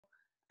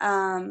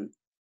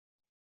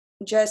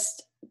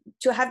just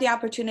to have the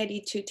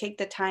opportunity to take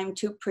the time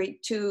to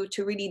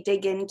really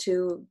dig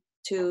into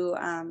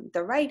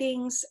the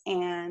writings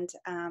and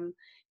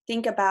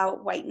think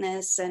about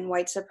whiteness and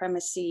white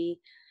supremacy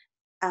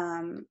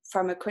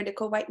from a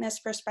critical whiteness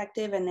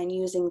perspective, and then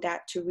using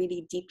that to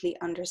really deeply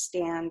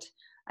understand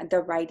the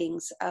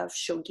writings of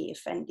Shoghi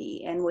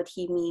Effendi and what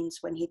he means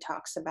when he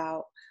talks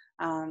about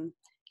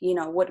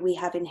what we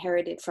have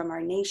inherited from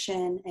our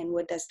nation and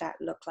what does that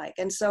look like.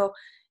 And so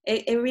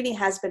it really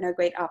has been a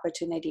great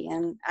opportunity,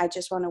 and I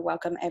just want to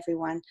welcome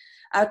everyone.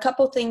 A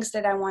couple things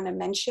that I want to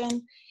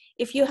mention.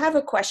 If you have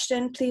a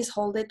question, please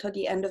hold it till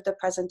the end of the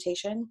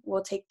presentation.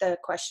 We'll take the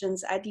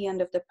questions at the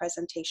end of the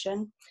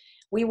presentation.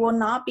 We will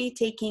not be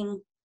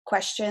taking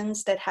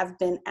questions that have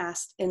been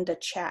asked in the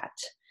chat.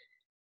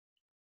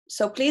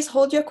 So please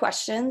hold your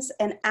questions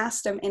and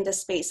ask them in the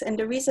space. And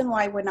the reason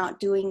why we're not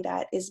doing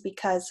that is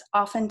because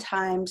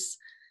oftentimes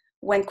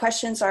when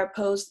questions are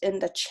posed in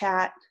the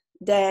chat,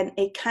 then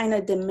it kind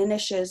of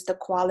diminishes the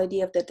quality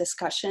of the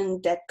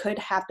discussion that could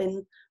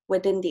happen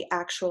within the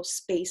actual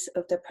space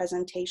of the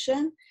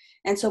presentation.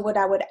 And so what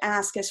I would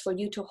ask is for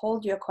you to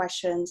hold your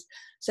questions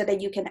so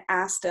that you can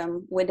ask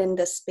them within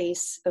the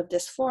space of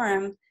this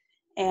forum,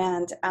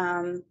 and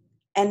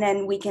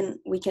then we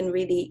can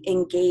really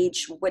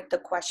engage with the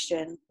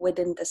question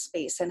within the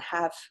space and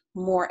have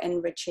more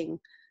enriching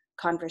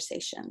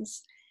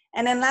conversations.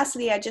 And then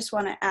lastly, I just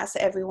want to ask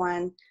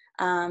everyone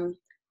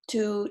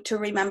to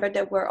remember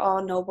that we're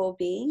all noble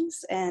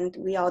beings and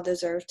we all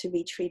deserve to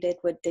be treated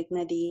with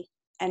dignity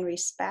and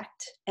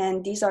respect.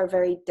 And these are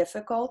very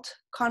difficult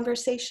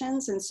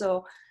conversations. And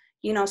so,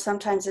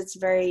 sometimes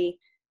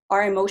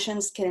our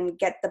emotions can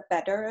get the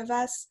better of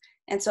us.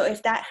 And so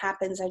if that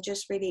happens, I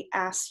just really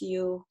ask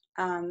you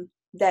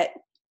that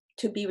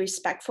to be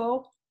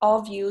respectful.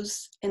 All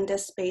views in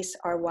this space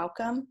are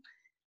welcome.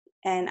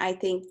 And I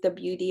think the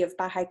beauty of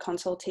Baha'i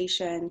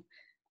consultation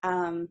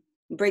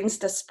brings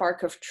the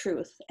spark of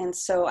truth. And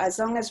so as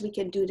long as we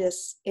can do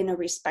this in a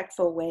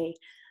respectful way,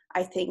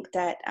 I think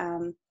that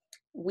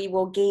we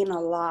will gain a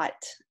lot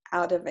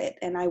out of it.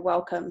 And I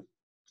welcome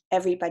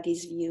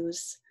everybody's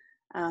views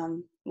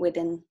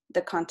within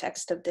the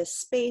context of this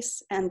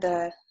space and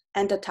the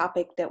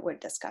topic that we're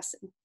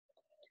discussing.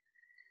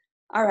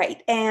 All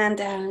right,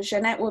 and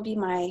Jeanette will be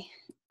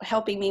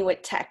helping me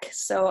with tech.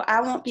 So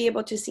I won't be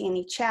able to see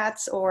any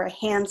chats or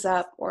hands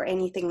up or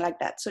anything like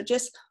that. So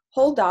just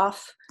hold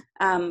off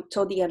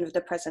till the end of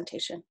the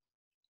presentation.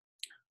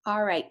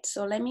 All right,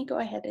 so let me go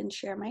ahead and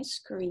share my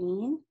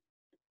screen.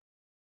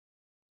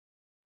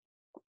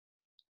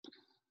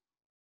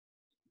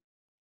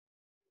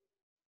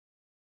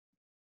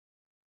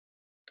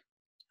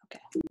 Okay.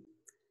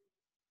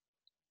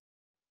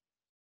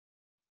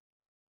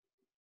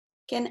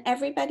 Can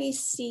everybody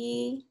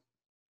see?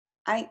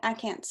 I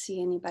can't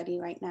see anybody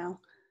right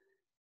now.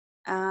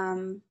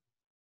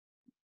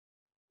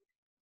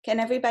 Can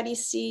everybody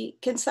see?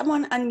 Can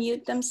someone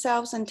unmute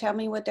themselves and tell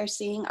me what they're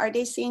seeing? Are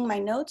they seeing my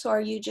notes, or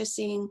are you just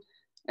seeing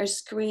a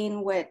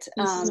screen with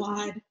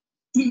slide?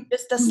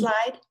 Just a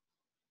slide?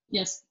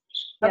 Yes.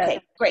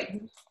 Okay,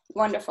 great,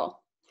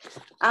 wonderful.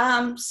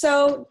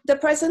 So the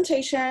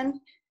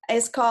presentation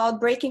is called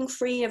Breaking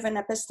Free of an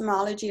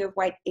Epistemology of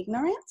White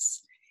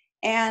Ignorance.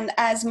 And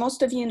as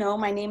most of you know,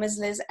 my name is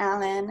Liz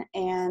Allen,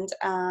 and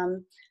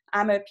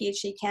I'm a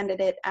PhD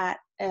candidate at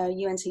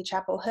UNC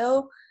Chapel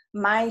Hill.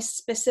 My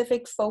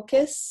specific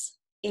focus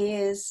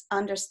is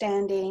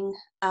understanding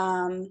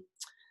how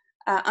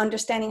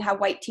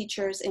white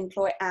teachers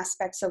employ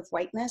aspects of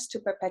whiteness to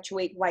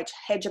perpetuate white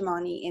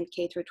hegemony in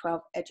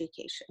K-12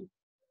 education.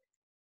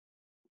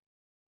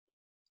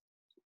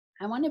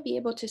 I want to be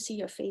able to see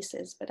your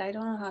faces, but I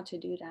don't know how to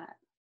do that.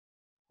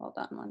 Hold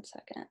on one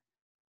second.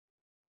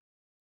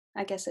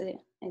 I guess it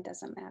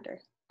doesn't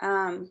matter.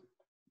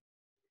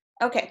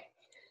 Okay,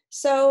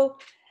 so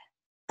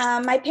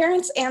my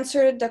parents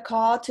answered the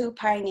call to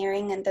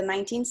pioneering in the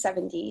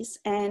 1970s,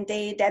 and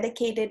they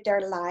dedicated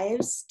their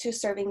lives to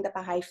serving the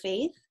Baha'i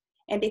faith,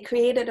 and they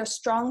created a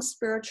strong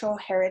spiritual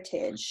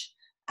heritage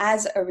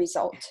as a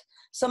result.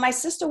 So my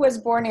sister was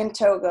born in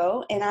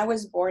Togo, and I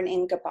was born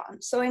in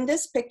Gabon. So in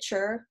this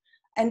picture,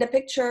 and the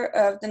picture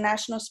of the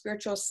National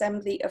Spiritual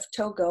Assembly of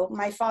Togo,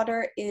 my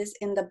father is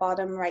in the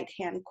bottom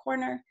right-hand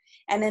corner.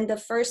 And in the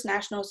first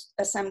National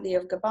Assembly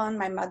of Gabon,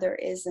 my mother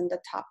is in the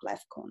top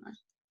left corner.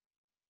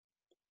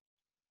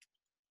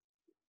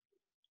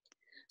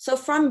 So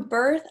from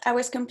birth, I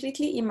was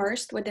completely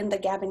immersed within the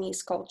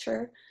Gabonese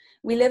culture.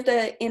 We lived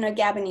in a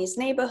Gabonese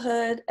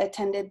neighborhood,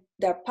 attended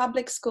their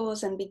public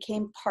schools, and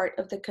became part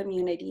of the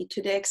community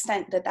to the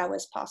extent that that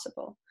was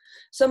possible.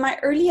 So my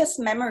earliest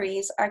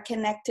memories are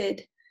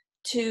connected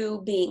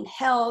to being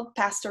held,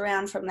 passed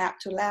around from lab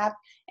to lab,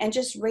 and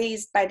just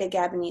raised by the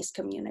Gabonese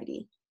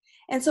community.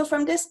 And so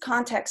from this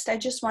context, I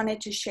just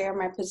wanted to share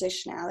my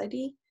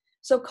positionality.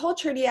 So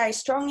culturally, I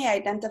strongly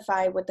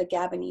identify with the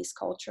Gabonese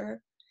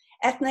culture.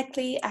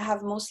 Ethnically, I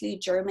have mostly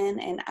German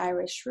and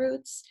Irish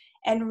roots,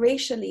 and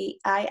racially,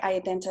 I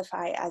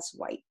identify as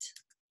white.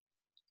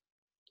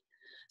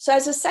 So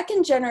as a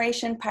second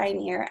generation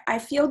pioneer, I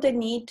feel the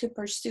need to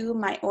pursue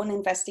my own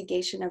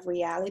investigation of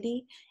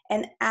reality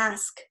and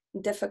ask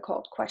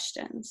difficult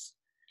questions.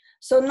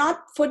 So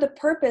not for the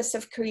purpose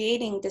of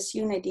creating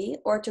disunity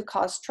or to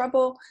cause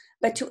trouble,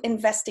 but to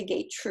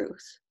investigate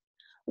truth.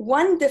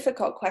 One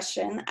difficult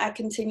question I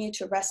continue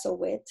to wrestle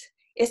with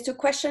is to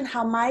question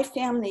how my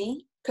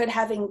family could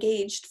have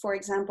engaged, for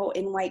example,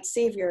 in white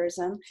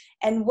saviorism,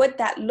 and what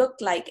that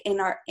looked like in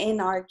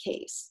our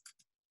case.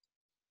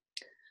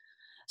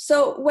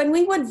 So when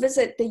we would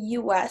visit the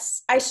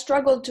US, I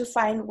struggled to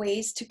find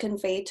ways to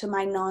convey to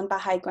my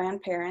non-Baha'i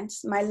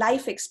grandparents my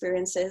life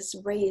experiences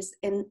raised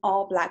in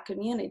all Black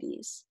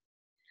communities.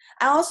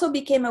 I also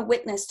became a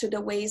witness to the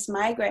ways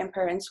my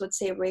grandparents would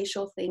say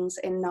racial things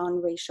in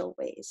non-racial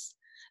ways.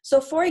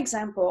 So for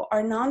example,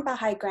 our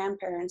non-Baha'i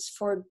grandparents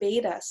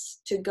forbade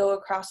us to go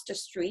across the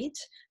street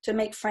to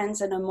make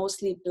friends in a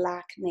mostly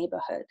Black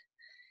neighborhood,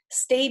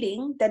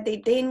 stating that they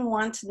didn't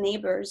want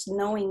neighbors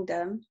knowing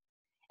them.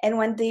 And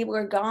when they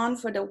were gone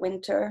for the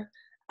winter,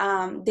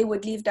 they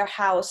would leave their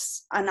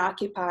house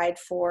unoccupied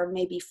for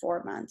maybe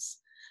 4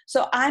 months.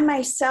 So I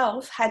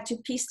myself had to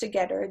piece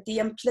together the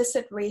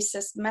implicit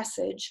racist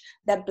message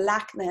that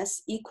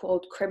Blackness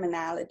equaled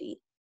criminality.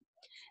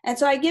 And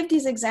so I give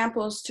these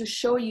examples to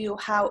show you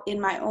how in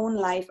my own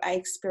life I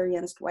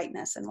experienced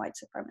whiteness and white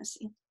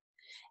supremacy.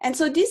 And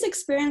so these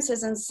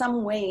experiences in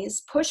some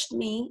ways pushed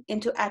me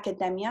into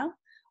academia,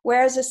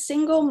 where as a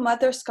single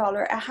mother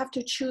scholar, I have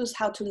to choose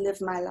how to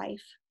live my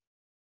life.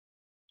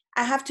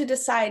 I have to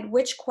decide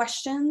which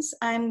questions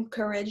I'm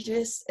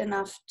courageous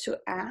enough to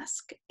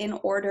ask in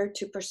order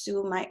to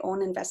pursue my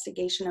own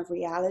investigation of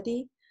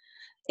reality,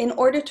 in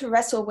order to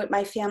wrestle with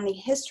my family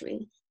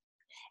history.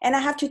 And I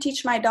have to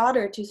teach my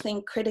daughter to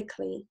think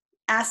critically,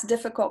 ask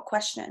difficult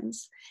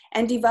questions,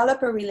 and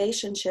develop a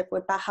relationship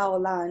with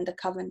Baha'u'llah and the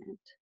Covenant.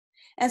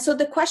 And so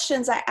the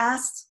questions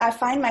I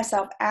find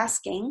myself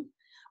asking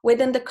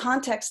within the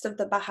context of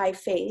the Baha'i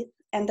faith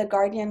and the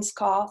Guardian's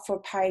call for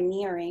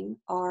pioneering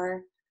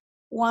are: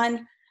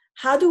 1,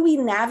 how do we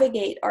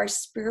navigate our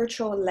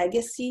spiritual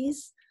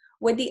legacies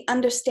with the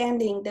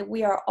understanding that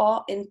we are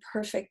all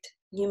imperfect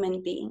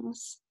human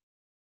beings?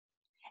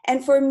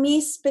 And for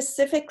me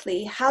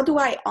specifically, how do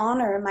I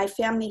honor my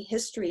family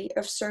history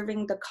of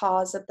serving the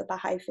cause of the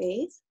Baha'i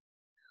faith,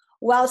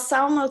 while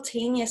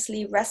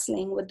simultaneously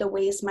wrestling with the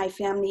ways my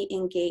family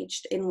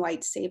engaged in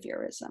white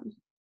saviorism?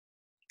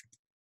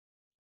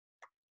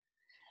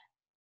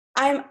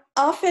 I'm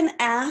often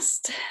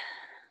asked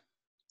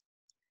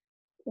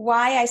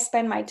why I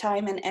spend my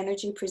time and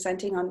energy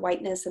presenting on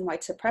whiteness and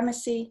white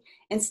supremacy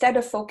instead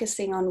of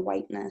focusing on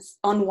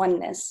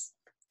oneness,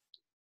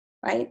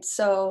 right?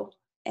 So,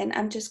 and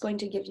I'm just going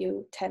to give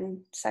you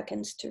 10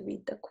 seconds to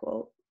read the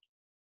quote.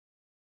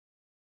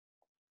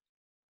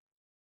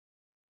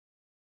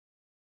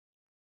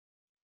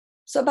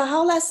 So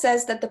Baha'u'llah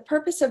says that the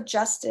purpose of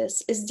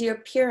justice is the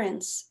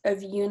appearance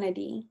of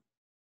unity.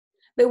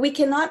 But we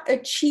cannot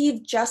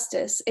achieve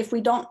justice if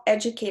we don't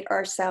educate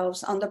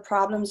ourselves on the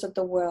problems of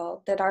the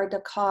world that are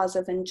the cause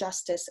of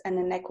injustice and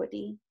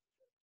inequity.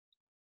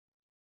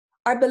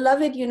 Our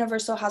beloved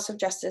Universal House of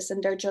Justice,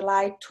 in their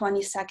July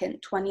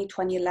 22nd,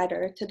 2020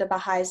 letter to the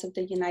Baha'is of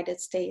the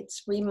United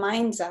States,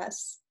 reminds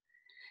us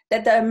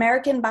that the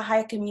American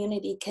Baha'i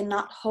community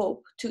cannot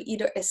hope to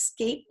either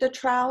escape the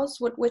trials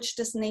with which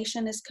this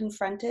nation is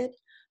confronted,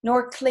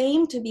 nor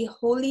claim to be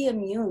wholly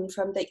immune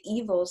from the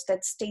evils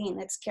that stain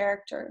its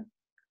character.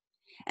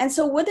 And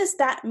so what does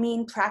that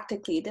mean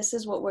practically? This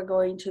is what we're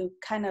going to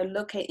kind of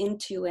look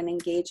into and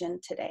engage in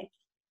today.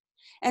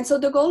 And so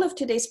the goal of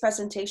today's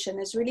presentation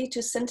is really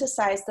to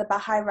synthesize the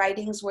Baha'i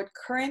writings with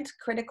current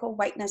critical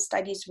whiteness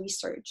studies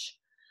research,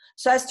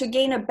 so as to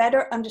gain a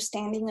better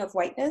understanding of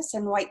whiteness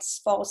and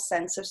white's false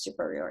sense of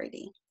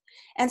superiority.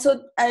 And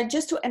so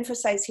just to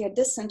emphasize here,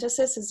 this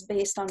synthesis is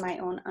based on my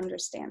own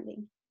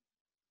understanding.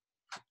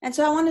 And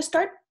so I want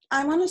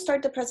to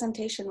start the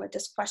presentation with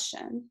this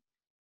question.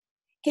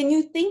 Can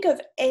you think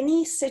of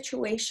any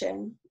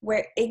situation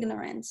where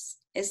ignorance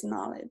is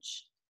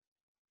knowledge?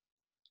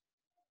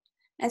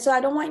 And so I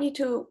don't want you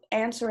to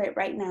answer it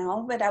right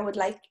now, but I would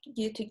like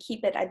you to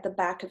keep it at the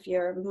back of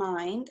your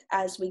mind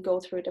as we go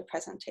through the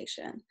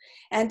presentation.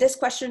 And this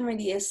question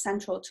really is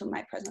central to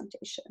my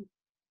presentation.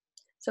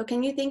 So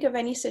can you think of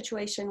any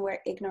situation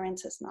where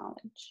ignorance is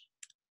knowledge?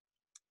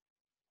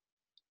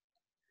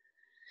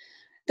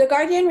 The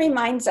Guardian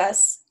reminds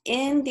us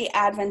in the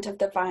advent of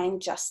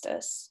divine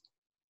justice,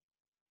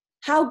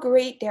 how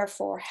great,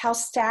 therefore, how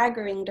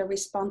staggering the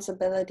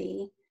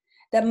responsibility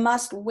that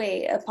must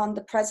weigh upon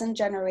the present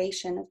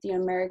generation of the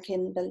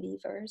American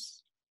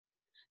believers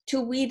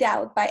to weed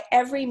out by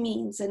every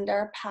means in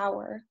their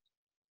power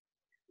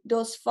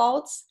those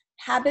faults,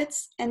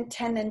 habits, and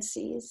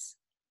tendencies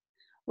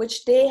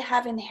which they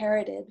have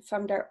inherited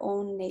from their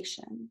own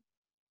nation.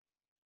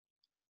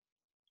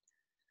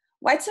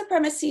 White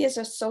supremacy is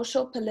a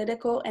social,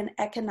 political, and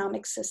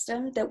economic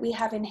system that we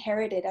have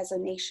inherited as a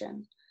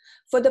nation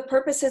for the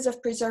purposes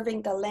of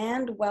preserving the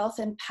land, wealth,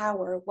 and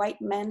power white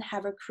men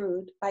have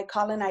accrued by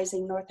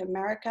colonizing North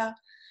America,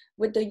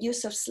 with the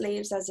use of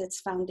slaves as its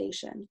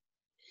foundation.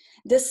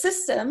 This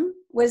system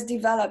was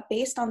developed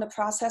based on the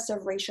process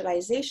of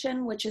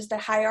racialization, which is the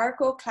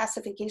hierarchical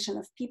classification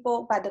of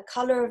people by the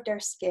color of their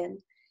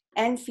skin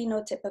and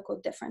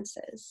phenotypical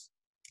differences.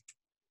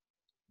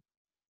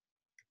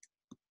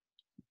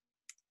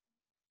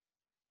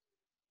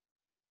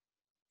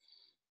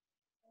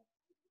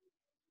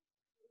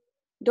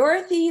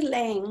 Dorothy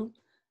Lang,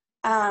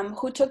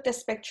 who took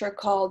this picture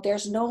called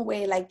 "There's No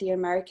Way Like the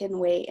American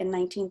Way" in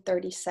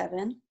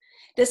 1937.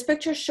 This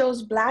picture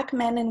shows Black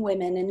men and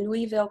women in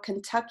Louisville,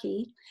 Kentucky,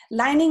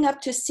 lining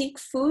up to seek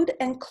food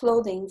and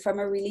clothing from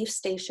a relief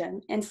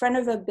station in front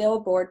of a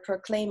billboard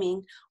proclaiming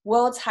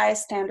 "World's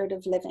Highest Standard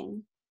of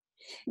Living."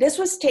 This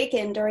was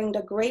taken during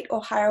the Great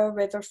Ohio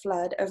River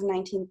Flood of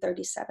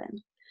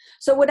 1937.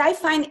 So what I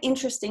find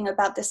interesting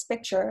about this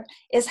picture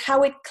is how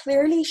it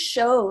clearly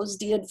shows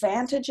the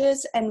advantages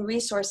and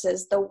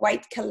resources the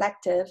white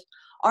collective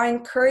are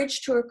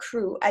encouraged to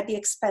accrue at the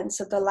expense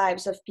of the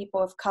lives of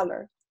people of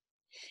color.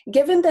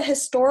 Given the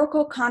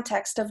historical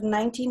context of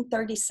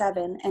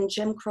 1937 and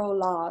Jim Crow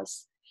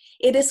laws,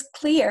 it is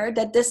clear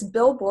that this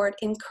billboard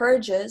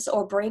encourages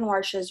or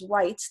brainwashes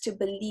whites to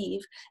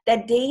believe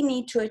that they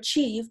need to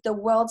achieve the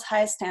world's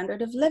highest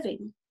standard of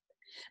living.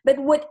 But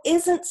what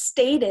isn't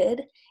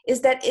stated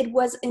is that it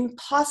was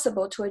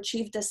impossible to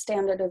achieve this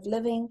standard of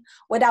living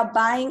without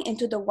buying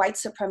into the white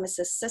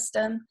supremacist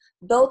system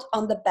built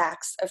on the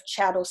backs of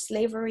chattel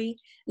slavery,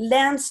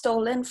 land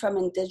stolen from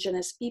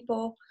indigenous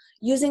people,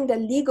 using the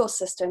legal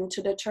system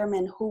to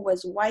determine who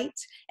was white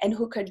and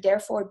who could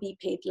therefore be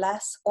paid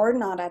less or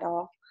not at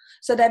all,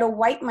 so that a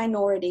white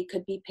minority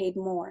could be paid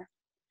more.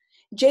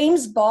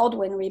 James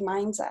Baldwin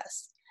reminds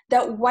us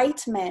that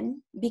white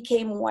men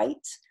became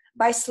white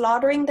by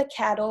slaughtering the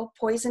cattle,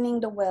 poisoning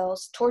the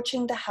wells,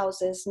 torching the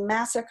houses,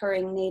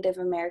 massacring Native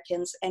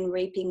Americans, and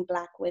raping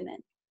Black women.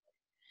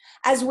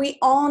 As we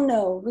all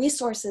know,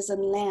 resources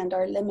and land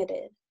are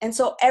limited, and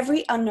so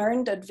every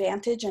unearned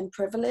advantage and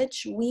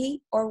privilege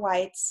we or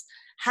whites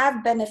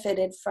have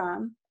benefited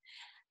from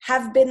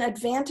have been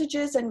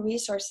advantages and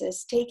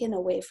resources taken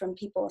away from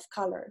people of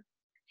color.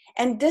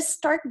 And this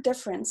stark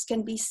difference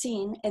can be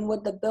seen in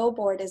what the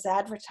billboard is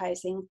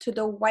advertising to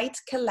the white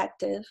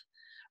collective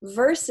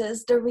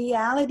versus the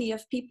reality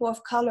of people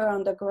of color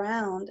on the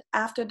ground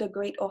after the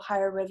Great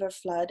Ohio River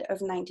Flood of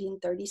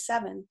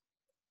 1937.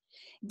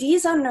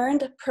 These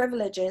unearned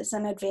privileges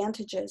and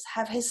advantages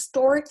have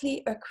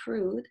historically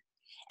accrued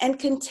and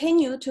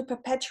continue to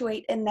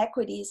perpetuate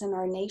inequities in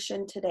our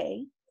nation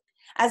today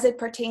as it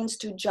pertains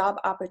to job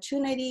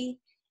opportunity,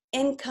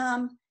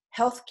 income,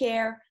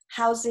 healthcare,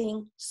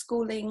 housing,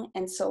 schooling,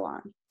 and so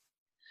on.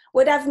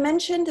 What I've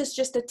mentioned is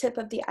just the tip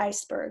of the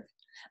iceberg.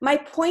 My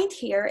point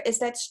here is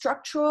that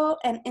structural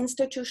and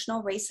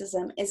institutional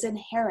racism is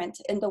inherent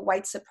in the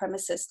white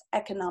supremacist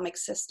economic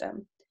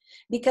system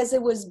because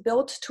it was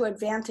built to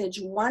advantage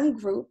one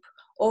group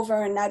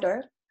over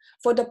another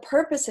for the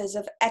purposes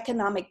of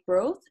economic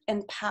growth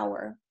and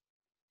power.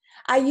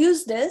 I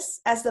use this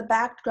as the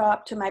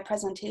backdrop to my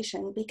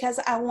presentation because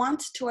I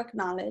want to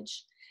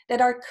acknowledge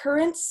that our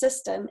current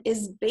system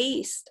is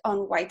based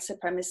on white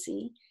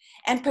supremacy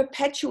and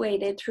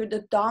perpetuated through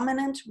the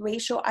dominant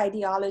racial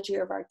ideology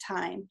of our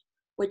time,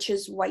 which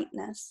is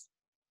whiteness.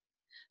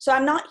 So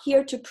I'm not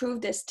here to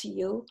prove this to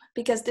you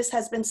because this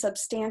has been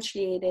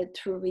substantiated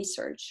through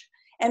research.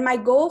 And my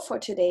goal for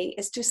today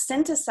is to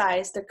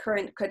synthesize the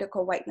current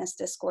critical whiteness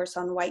discourse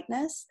on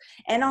whiteness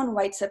and on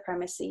white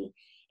supremacy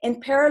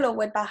in parallel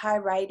with Baha'i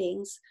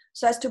writings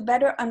so as to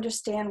better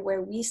understand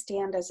where we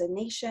stand as a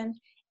nation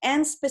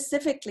and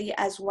specifically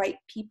as white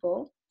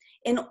people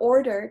in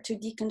order to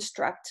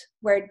deconstruct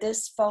where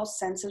this false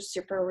sense of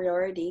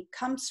superiority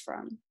comes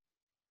from.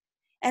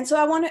 And so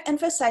I want to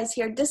emphasize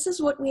here, this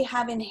is what we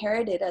have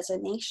inherited as a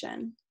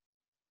nation.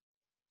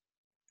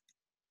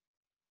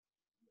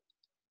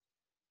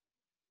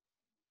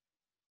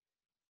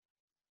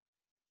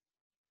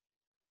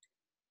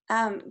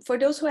 For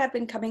those who have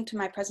been coming to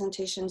my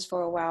presentations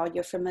for a while,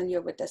 you're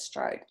familiar with this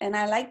chart, and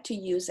I like to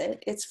use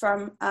it. It's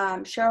from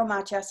Cheryl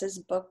Matias's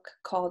book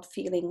called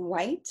Feeling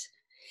White,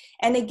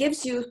 and it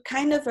gives you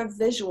kind of a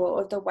visual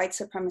of the white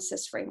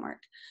supremacist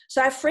framework.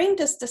 So I framed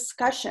this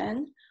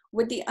discussion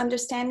with the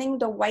understanding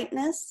the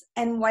whiteness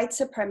and white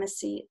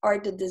supremacy are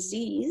the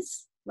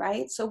disease,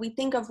 right? So we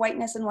think of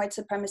whiteness and white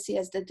supremacy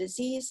as the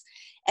disease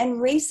and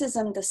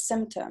racism the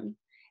symptom.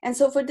 And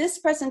so for this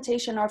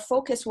presentation, our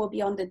focus will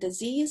be on the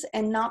disease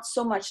and not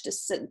so much the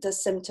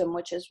symptom,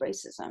 which is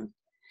racism.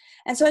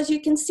 And so as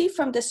you can see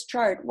from this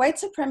chart, white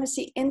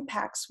supremacy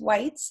impacts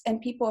whites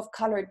and people of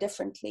color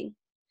differently.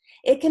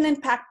 It can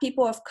impact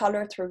people of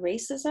color through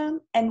racism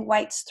and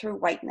whites through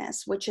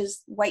whiteness, which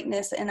is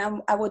whiteness, and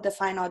I will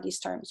define all these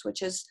terms,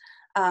 which is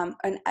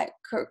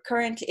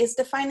currently, it's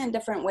defined in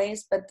different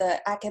ways, but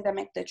the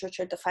academic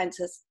literature defines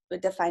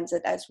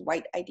it as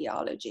white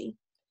ideology.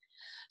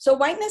 So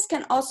whiteness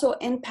can also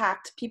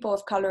impact people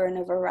of color in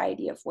a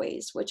variety of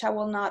ways, which I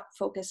will not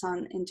focus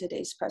on in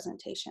today's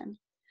presentation.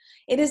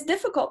 It is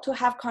difficult to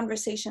have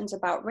conversations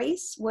about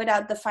race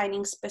without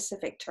defining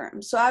specific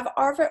terms. So I've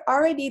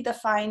already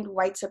defined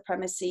white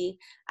supremacy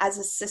as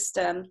a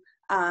system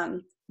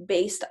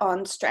based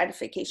on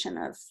stratification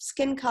of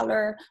skin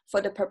color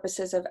for the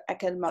purposes of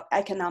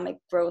economic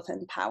growth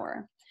and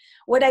power.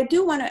 What I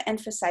do want to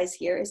emphasize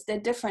here is the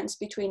difference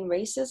between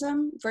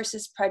racism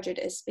versus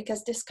prejudice,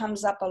 because this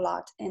comes up a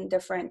lot in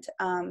different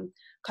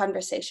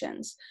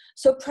conversations.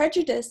 So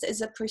prejudice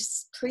is a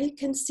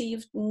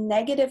preconceived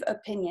negative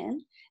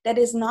opinion that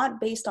is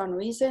not based on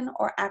reason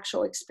or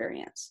actual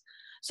experience.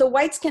 So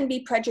whites can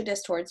be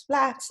prejudiced towards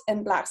blacks,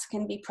 and blacks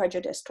can be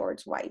prejudiced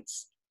towards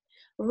whites.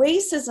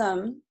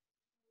 Racism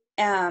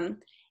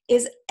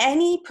is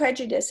any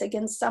prejudice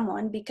against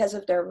someone because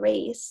of their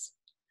race,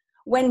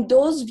 when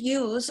those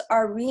views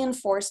are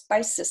reinforced by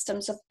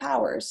systems of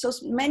power. So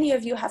many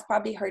of you have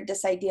probably heard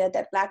this idea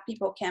that Black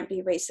people can't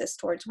be racist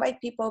towards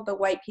white people, but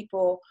white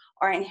people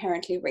are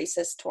inherently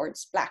racist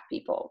towards Black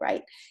people,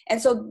 right?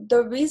 And so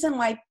the reason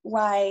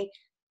why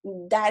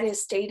that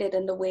is stated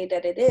in the way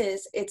that it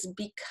is, it's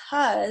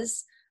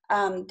because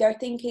they're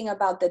thinking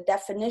about the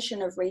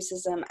definition of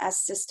racism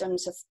as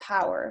systems of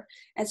power.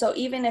 And so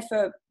even if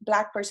a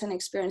Black person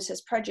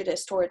experiences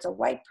prejudice towards a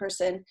white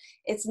person,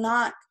 it's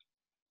not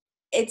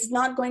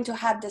going to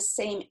have the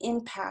same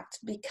impact,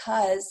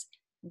 because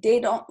they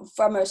don't,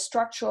 from a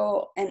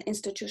structural and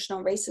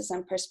institutional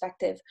racism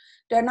perspective,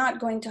 they're not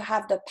going to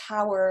have the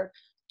power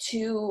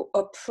to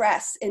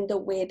oppress in the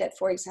way that,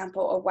 for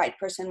example, a white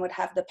person would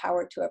have the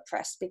power to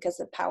oppress, because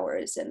the power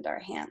is in their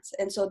hands.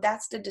 And so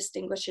that's the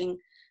distinguishing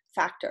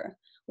factor.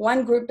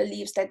 One group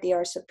believes that they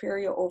are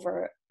superior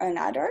over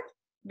another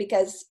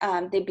because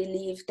they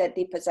believe that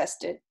they possess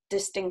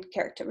distinct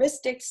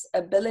characteristics,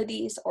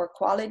 abilities, or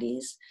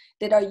qualities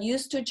that are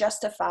used to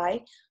justify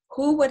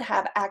who would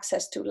have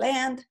access to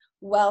land,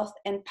 wealth,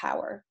 and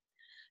power.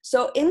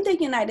 So in the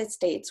United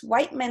States,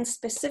 white men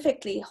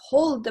specifically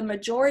hold the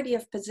majority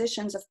of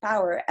positions of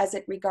power as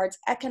it regards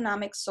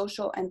economic,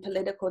 social, and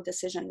political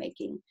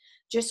decision-making.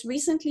 Just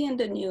recently in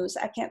the news,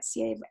 I can't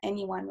see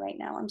anyone right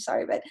now, I'm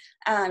sorry, but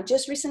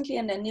just recently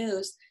in the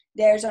news,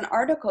 there's an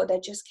article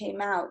that just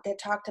came out that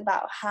talked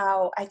about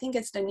how, I think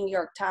it's the New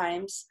York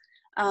Times,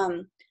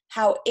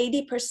 how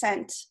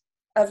 80%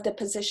 of the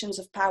positions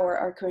of power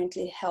are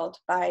currently held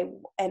by,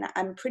 and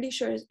I'm pretty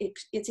sure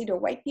it's either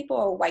white people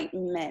or white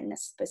men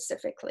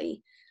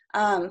specifically.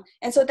 And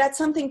so that's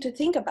something to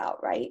think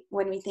about, right?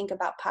 When we think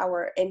about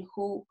power and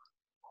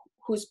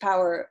whose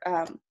power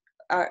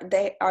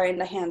are in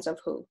the hands of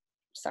who.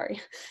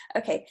 Sorry.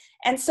 Okay.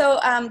 And so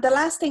the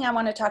last thing I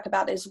want to talk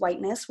about is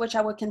whiteness, which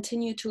I will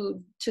continue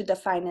to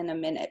define in a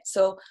minute.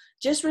 So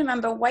just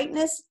remember,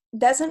 whiteness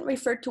doesn't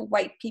refer to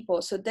white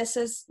people. So this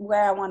is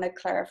where I want to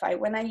clarify.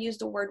 When I use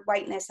the word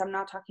whiteness, I'm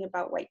not talking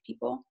about white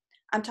people.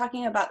 I'm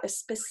talking about a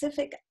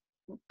specific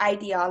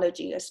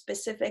ideology, a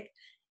specific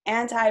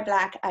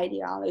anti-Black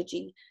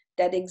ideology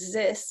that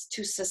exists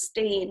to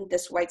sustain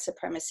this white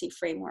supremacy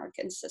framework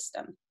and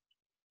system.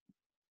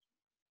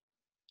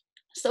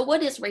 So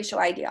what is racial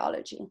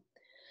ideology?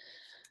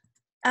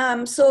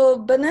 So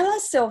Bonilla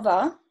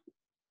Silva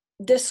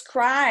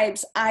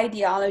describes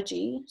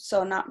ideology,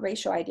 so not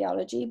racial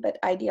ideology, but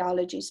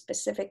ideology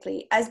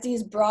specifically, as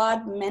these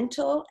broad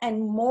mental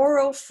and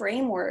moral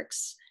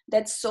frameworks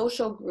that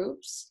social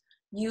groups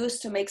use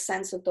to make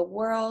sense of the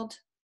world,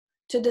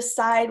 to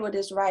decide what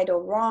is right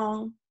or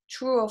wrong,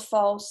 true or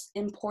false,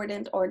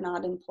 important or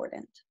not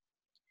important.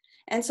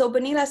 And so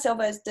Bonilla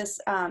Silva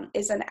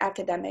is an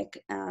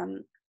academic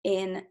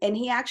and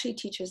he actually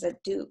teaches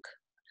at Duke.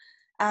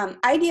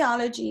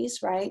 Ideologies,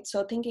 right?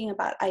 So thinking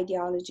about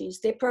ideologies,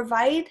 they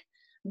provide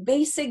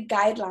basic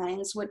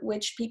guidelines with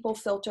which people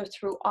filter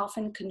through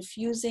often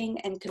confusing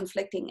and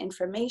conflicting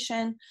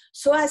information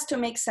so as to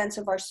make sense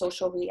of our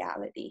social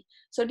reality.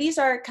 So these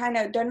are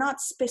they're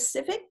not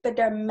specific, but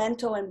they're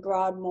mental and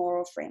broad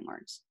moral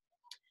frameworks.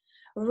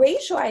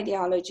 Racial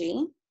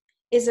ideology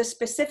is a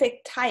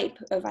specific type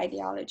of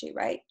ideology,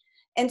 right?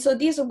 And so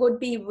these would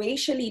be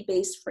racially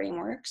based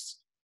frameworks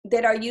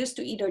that are used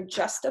to either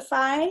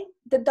justify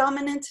the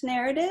dominant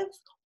narrative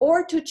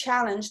or to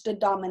challenge the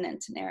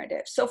dominant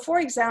narrative. So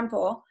for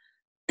example,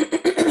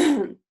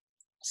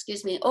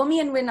 excuse me, Omi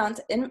and Renan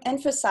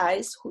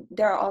emphasize,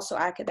 there are also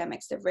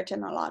academics, they've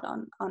written a lot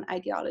on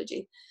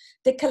ideology,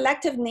 the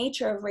collective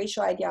nature of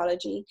racial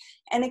ideology,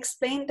 and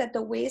explain that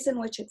the ways in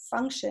which it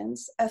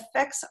functions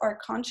affects our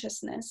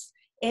consciousness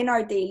in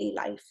our daily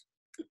life.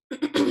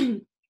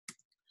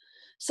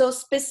 So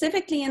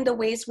specifically in the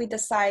ways we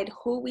decide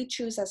who we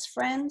choose as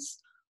friends,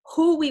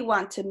 who we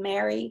want to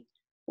marry,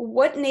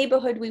 what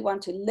neighborhood we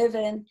want to live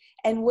in,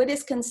 and what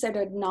is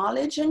considered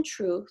knowledge and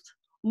truth,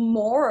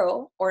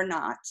 moral or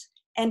not,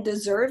 and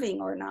deserving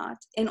or not,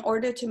 in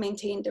order to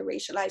maintain the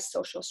racialized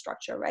social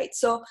structure, right?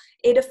 So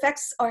it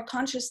affects our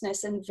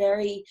consciousness in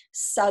very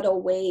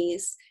subtle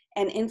ways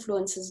and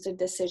influences the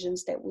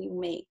decisions that we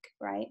make,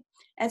 right?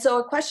 And so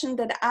a question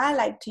that I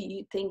like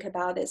to think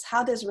about is,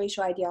 how does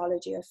racial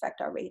ideology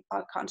affect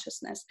our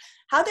consciousness?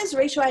 How does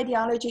racial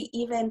ideology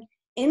even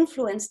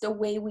influence the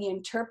way we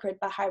interpret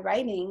Baha'i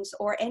writings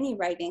or any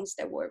writings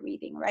that we're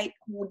reading, right?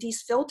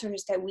 These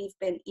filters that we've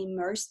been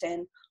immersed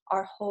in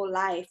our whole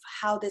life,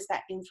 how does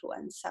that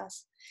influence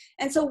us?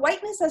 And so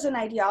whiteness as an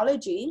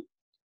ideology,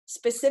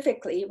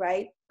 specifically,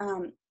 right,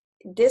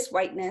 this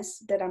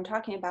whiteness that I'm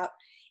talking about,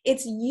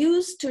 it's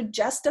used to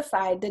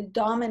justify the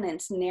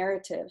dominance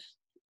narrative.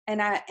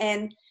 And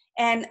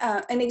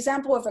an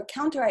example of a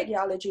counter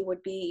ideology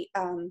would be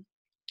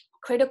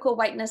critical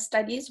whiteness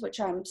studies,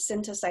 which I'm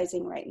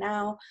synthesizing right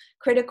now,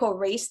 critical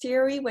race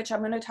theory, which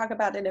I'm going to talk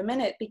about in a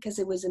minute because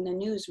it was in the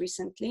news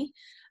recently.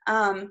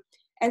 And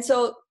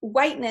so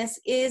whiteness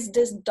is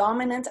this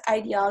dominant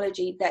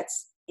ideology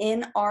that's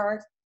in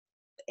our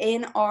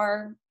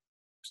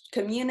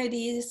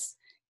communities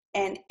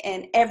and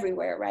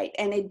everywhere, right?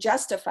 And it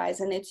justifies,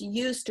 and it's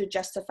used to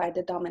justify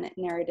the dominant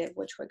narrative,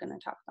 which we're going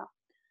to talk about.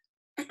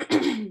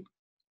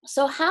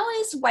 So how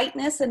is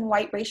whiteness and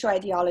white racial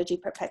ideology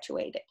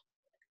perpetuated?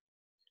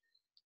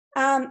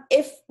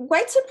 If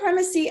white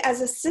supremacy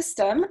as a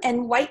system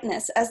and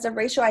whiteness as the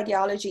racial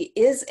ideology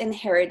is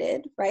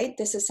inherited, right?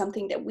 This is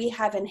something that we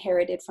have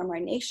inherited from our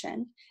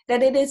nation,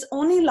 that it is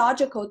only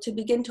logical to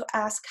begin to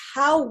ask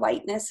how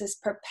whiteness is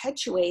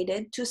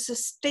perpetuated to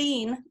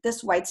sustain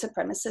this white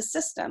supremacist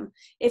system.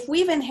 If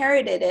we've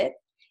inherited it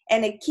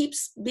and it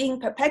keeps being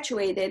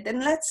perpetuated,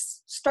 then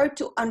let's start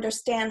to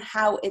understand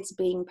how it's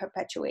being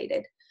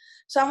perpetuated.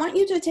 So I want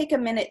you to take a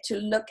minute to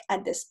look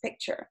at this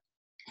picture.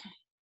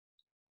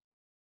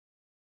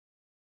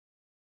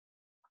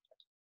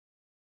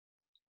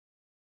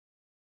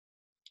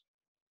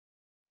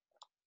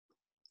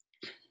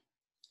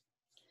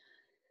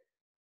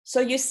 So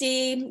you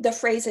see the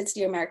phrase, it's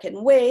the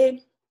American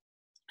way.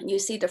 You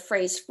see the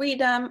phrase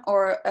freedom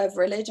or of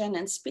religion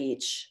and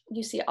speech.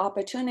 You see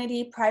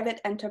opportunity, private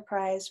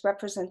enterprise,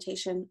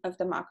 representation of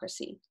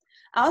democracy.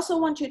 I also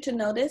want you to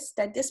notice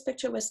that this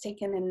picture was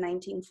taken in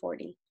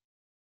 1940.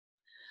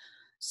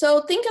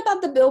 So think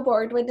about the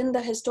billboard within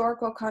the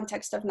historical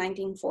context of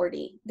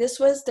 1940.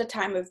 This was the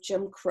time of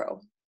Jim Crow.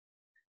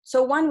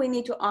 So one, we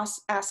need to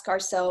ask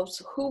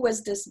ourselves, who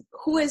is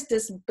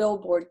this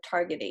billboard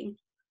targeting?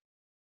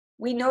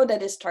 We know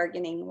that it's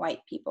targeting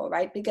white people,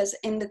 right? Because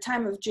in the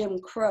time of Jim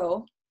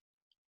Crow,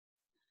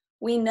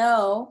 we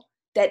know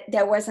that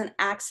there wasn't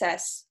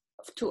access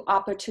to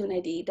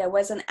opportunity, there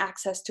wasn't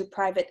access to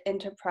private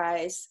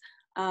enterprise,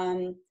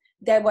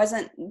 there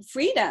wasn't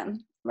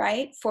freedom,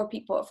 right, for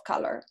people of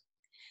color.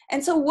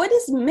 And so what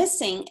is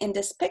missing in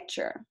this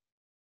picture?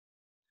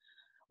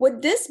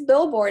 What this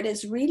billboard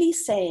is really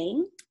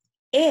saying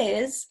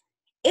is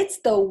it's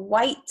the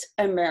white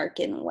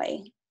American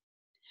way.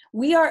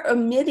 We are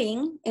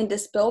omitting in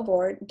this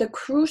billboard the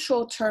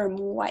crucial term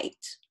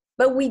white,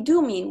 but we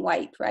do mean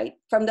white, right,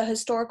 from the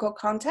historical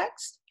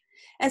context.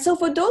 And so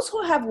for those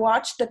who have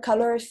watched The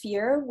Color of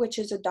Fear, which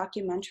is a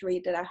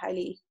documentary that I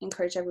highly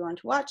encourage everyone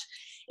to watch,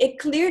 it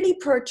clearly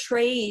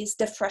portrays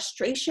the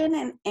frustration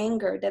and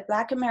anger that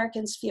Black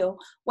Americans feel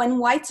when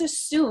whites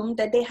assume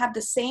that they have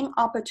the same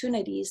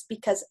opportunities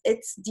because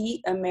it's the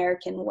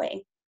American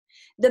way.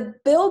 The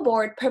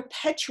billboard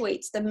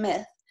perpetuates the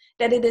myth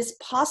that it is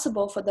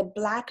possible for the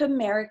Black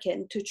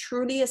American to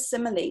truly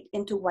assimilate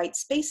into white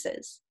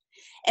spaces.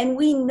 And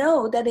we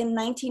know that in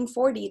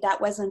 1940,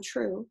 that wasn't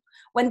true,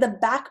 when the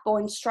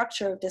backbone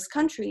structure of this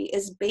country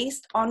is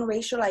based on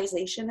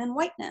racialization and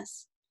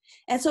whiteness.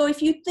 And so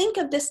if you think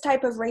of this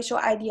type of racial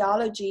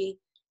ideology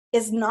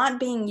is not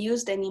being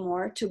used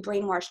anymore to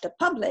brainwash the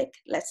public,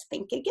 let's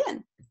think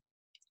again.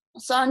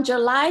 So on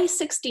July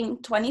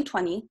 16,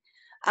 2020,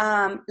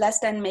 less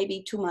than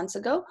maybe 2 months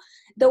ago,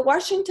 the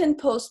Washington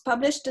Post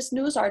published this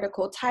news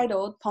article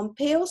titled,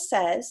 "Pompeo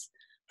Says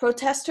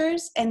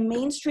Protesters and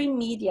Mainstream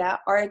Media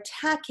Are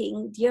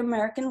Attacking the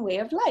American Way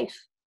of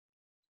Life."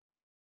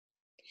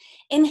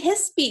 In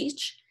his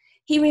speech,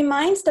 he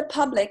reminds the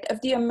public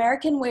of the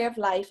American way of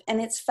life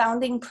and its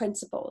founding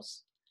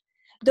principles.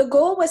 The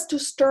goal was to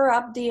stir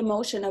up the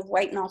emotion of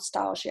white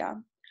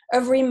nostalgia,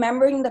 of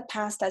remembering the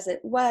past as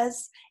it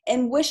was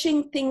and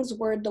wishing things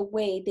were the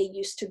way they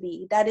used to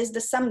be. That is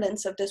the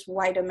semblance of this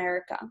white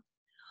America.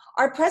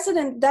 Our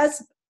president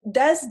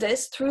does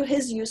this through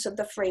his use of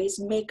the phrase,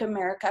 "Make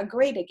America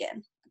Great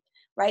Again,"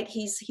 right?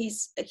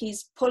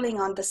 He's pulling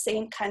on the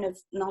same kind of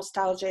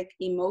nostalgic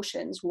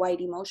emotions, white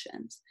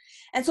emotions.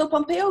 And so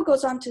Pompeo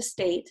goes on to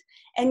state,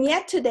 and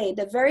yet today,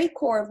 the very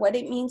core of what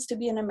it means to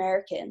be an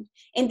American,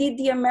 indeed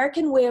the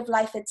American way of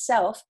life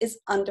itself, is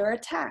under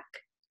attack.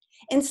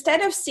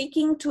 Instead of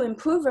seeking to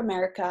improve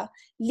America,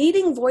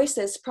 leading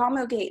voices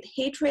promulgate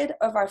hatred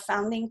of our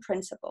founding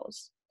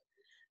principles.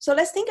 So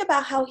let's think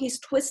about how he's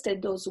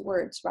twisted those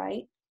words,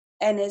 right?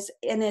 And is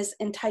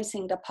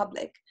enticing the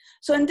public.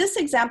 So in this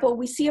example,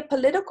 we see a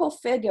political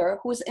figure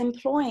who's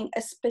employing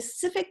a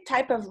specific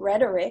type of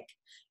rhetoric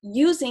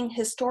using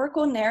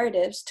historical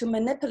narratives to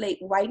manipulate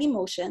white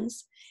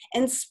emotions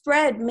and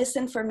spread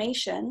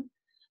misinformation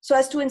so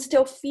as to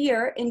instill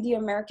fear in the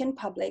American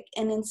public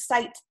and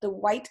incite the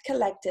white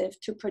collective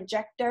to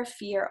project their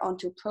fear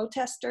onto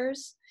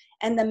protesters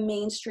and the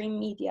mainstream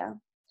media.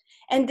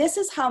 And this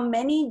is how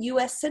many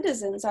US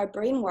citizens are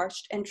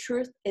brainwashed and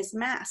truth is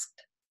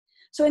masked.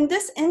 So in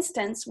this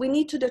instance, we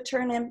need to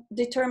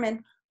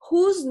determine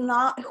whose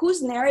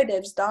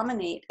narratives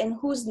dominate and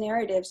whose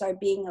narratives are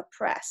being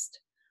oppressed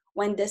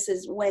when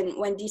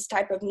these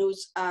type of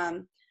news,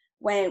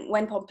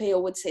 when Pompeo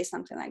would say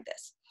something like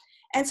this.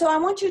 And so I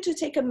want you to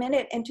take a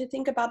minute and to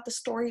think about the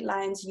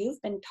storylines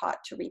you've been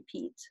taught to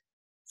repeat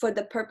for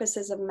the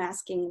purposes of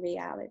masking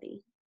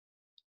reality.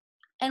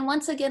 And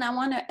once again, I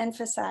want to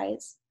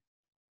emphasize,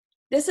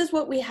 this is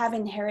what we have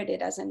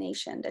inherited as a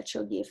nation that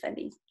Shoghi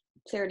Effendi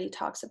clearly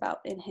talks about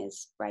in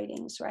his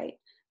writings, right?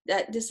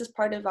 That this is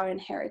part of our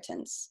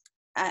inheritance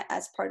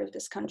as part of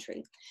this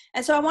country.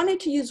 And so I wanted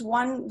to use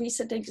one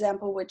recent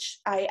example, which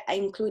I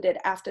included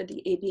after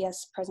the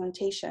ABS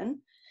presentation,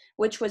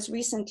 which was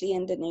recently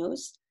in the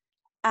news.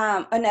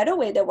 Another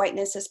way that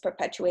whiteness is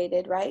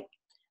perpetuated, right?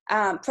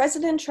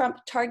 President Trump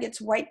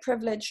targets white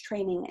privilege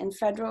training in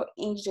federal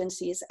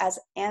agencies as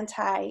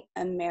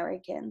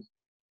anti-American.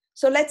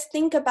 So let's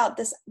think about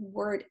this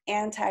word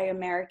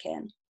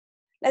anti-American.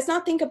 Let's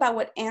not think about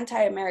what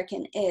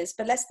anti-American is,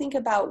 but let's think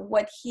about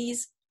what he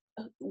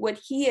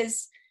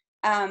is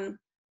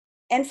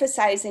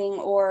emphasizing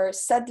or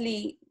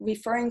subtly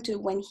referring to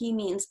when he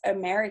means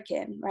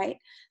American, right?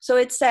 So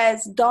it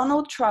says,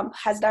 Donald Trump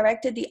has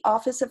directed the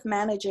Office of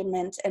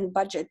Management and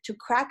Budget to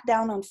crack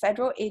down on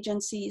federal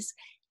agencies'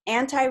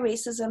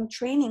 anti-racism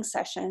training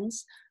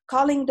sessions,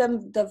 calling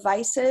them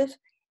divisive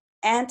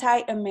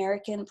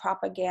anti-American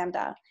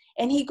propaganda.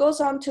 And he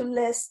goes on to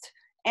list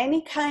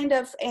any kind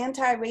of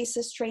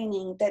anti-racist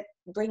training that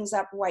brings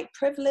up white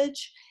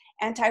privilege,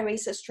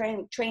 anti-racist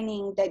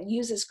training that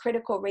uses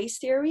critical race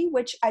theory,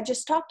 which I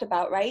just talked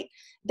about, right?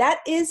 That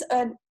is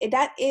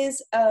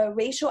a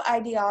racial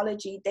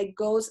ideology that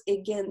goes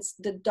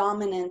against the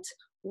dominant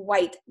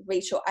white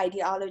racial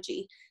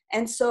ideology.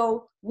 And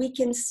so we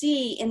can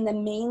see in the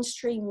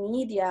mainstream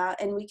media,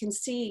 and we can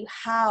see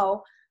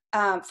how,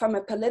 from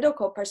a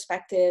political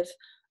perspective,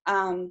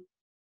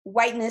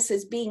 whiteness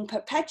is being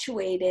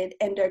perpetuated,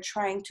 and they're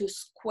trying to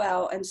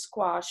quell and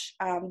squash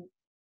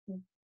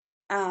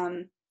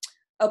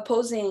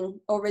opposing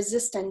or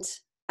resistant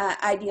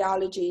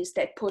ideologies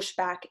that push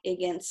back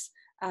against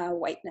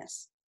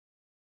whiteness.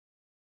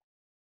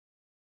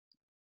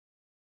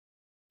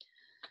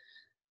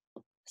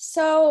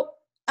 So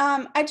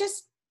I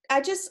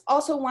just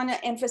also want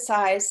to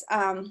emphasize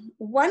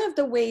one of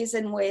the ways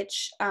in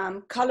which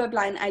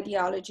colorblind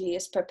ideology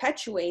is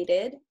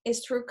perpetuated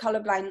is through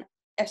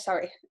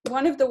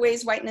one of the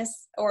ways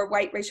whiteness or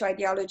white racial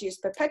ideology is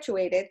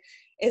perpetuated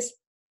is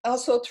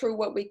also through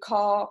what we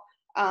call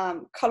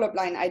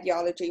colorblind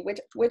ideology,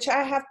 which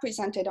I have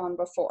presented on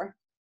before.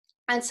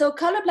 And so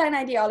colorblind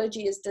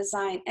ideology is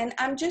designed, and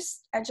I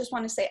just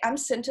want to say I'm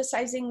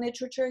synthesizing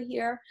literature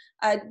here.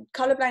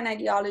 Colorblind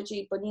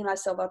ideology, Bonilla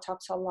Silva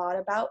talks a lot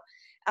about.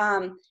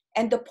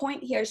 And the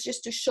point here is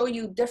just to show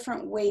you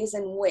different ways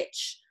in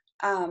which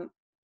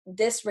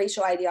this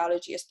racial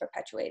ideology is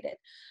perpetuated.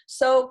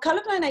 So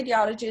colorblind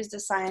ideology is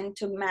designed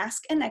to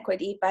mask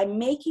inequity by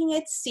making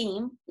it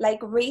seem like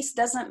race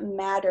doesn't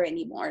matter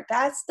anymore.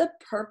 That's the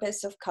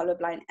purpose of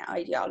colorblind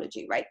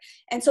ideology, right?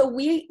 And so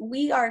we've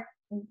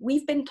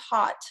been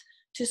taught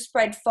to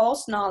spread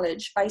false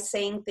knowledge by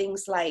saying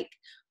things like,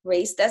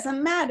 race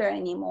doesn't matter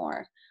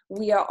anymore,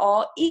 we are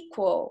all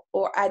equal,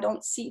 or I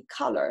don't see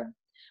color.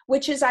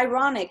 Which is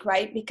ironic,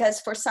 right? Because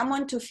for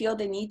someone to feel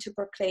the need to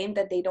proclaim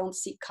that they don't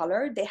see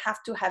color, they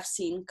have to have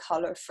seen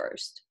color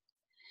first.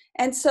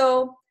 And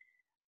so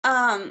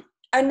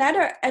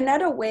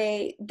another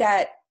way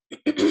that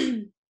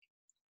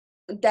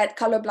that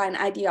colorblind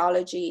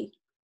ideology,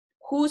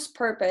 whose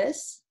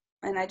purpose,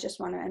 and I just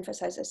want to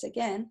emphasize this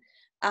again,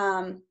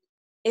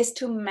 is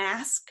to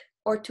mask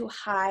or to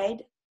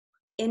hide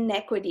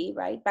inequity,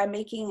 right? By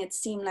making it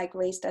seem like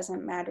race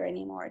doesn't matter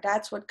anymore.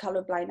 That's what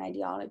colorblind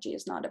ideology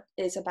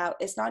is about.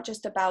 It's not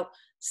just about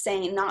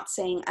not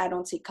saying I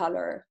don't see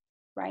color,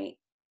 right?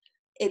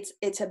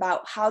 It's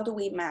about how do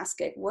we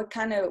mask it? What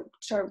kind of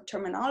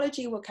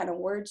terminology, what kind of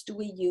words do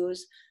we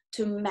use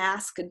to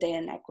mask the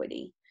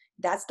inequity?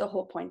 That's the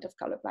whole point of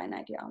colorblind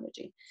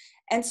ideology.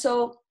 And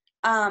so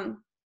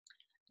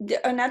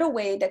another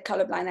way that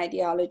colorblind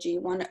ideology,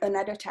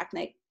 another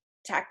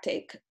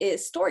tactic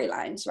is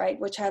storylines, right?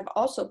 Which have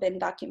also been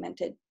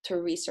documented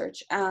through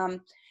research.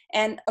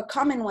 And a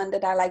common one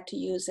that I like to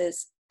use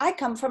is, I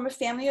come from a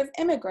family of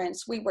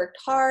immigrants. We worked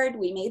hard,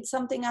 we made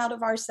something out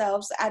of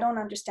ourselves. I don't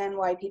understand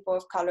why people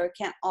of color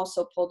can't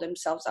also pull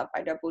themselves up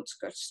by their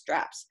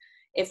bootstraps.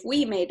 If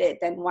we made it,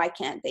 then why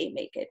can't they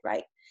make it,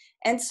 right?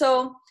 And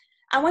so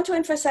I want to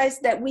emphasize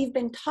that we've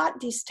been taught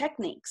these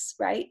techniques,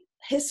 right?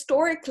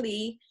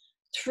 Historically,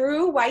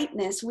 through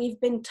whiteness, we've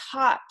been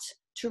taught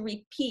to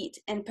repeat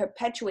and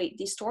perpetuate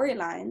these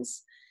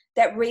storylines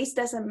that race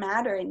doesn't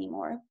matter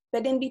anymore.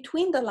 But in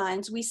between the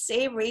lines, we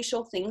say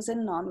racial things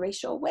in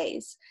non-racial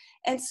ways.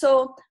 And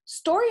so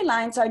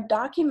storylines are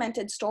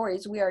documented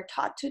stories we are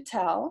taught to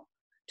tell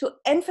to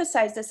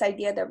emphasize this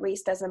idea that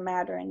race doesn't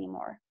matter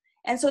anymore.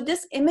 And so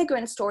this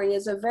immigrant story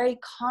is a very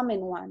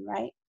common one,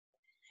 right?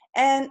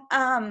 And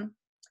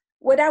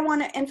what I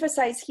want to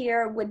emphasize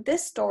here with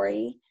this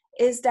story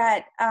is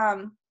that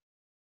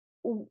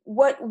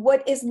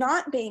what is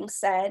not being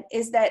said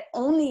is that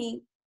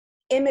only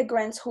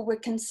immigrants who were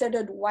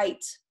considered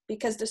white,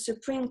 because the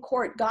Supreme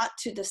Court got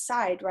to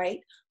decide, right,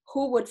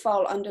 who would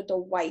fall under the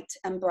white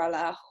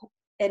umbrella,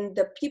 and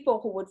the people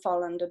who would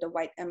fall under the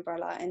white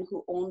umbrella and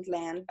who owned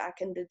land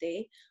back in the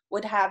day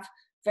would have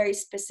very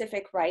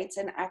specific rights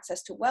and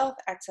access to wealth,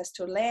 access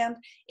to land,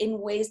 in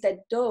ways that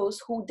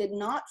those who did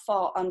not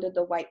fall under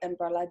the white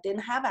umbrella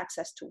didn't have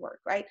access to work,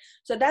 right?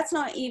 So that's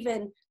not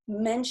even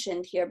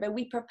mentioned here, but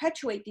we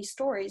perpetuate these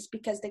stories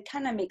because they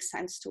kind of make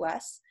sense to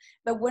us,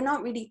 but we're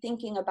not really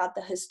thinking about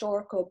the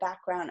historical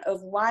background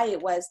of why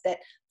it was that,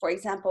 for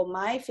example,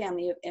 my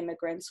family of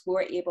immigrants who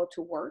were able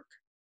to work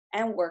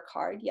and work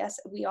hard, yes,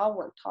 we all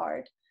worked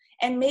hard,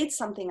 and made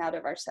something out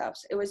of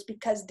ourselves. It was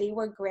because they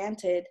were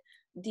granted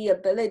the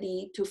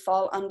ability to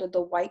fall under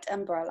the white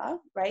umbrella,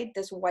 right?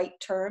 This white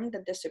term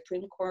that the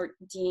Supreme Court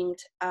deemed,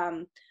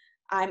 I'm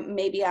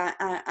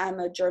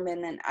a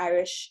German and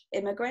Irish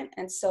immigrant,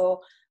 and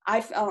so I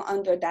fell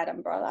under that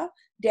umbrella.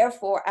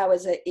 Therefore, I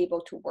was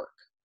able to work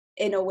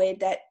in a way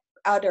that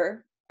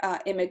other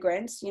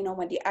immigrants, you know,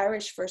 when the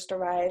Irish first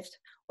arrived,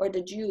 or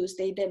the Jews,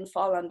 they didn't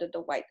fall under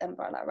the white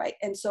umbrella, right?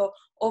 And so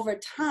over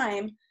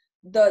time,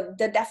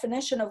 the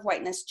definition of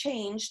whiteness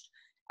changed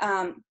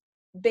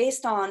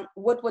based on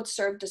what would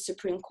serve the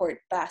Supreme Court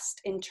best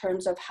in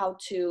terms of how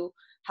to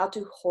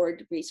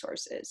hoard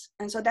resources.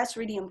 And so that's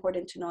really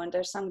important to know, and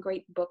there's some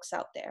great books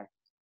out there.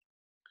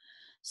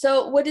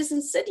 So what is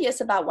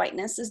insidious about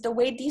whiteness is the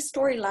way these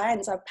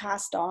storylines are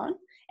passed on,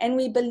 and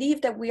we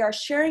believe that we are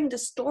sharing the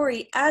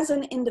story as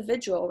an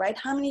individual, right?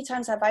 How many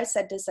times have I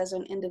said this as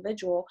an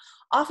individual?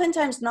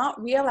 Oftentimes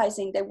not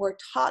realizing that we're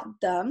taught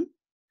them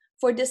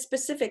for this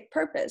specific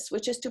purpose,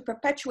 which is to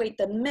perpetuate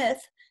the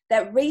myth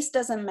that race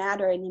doesn't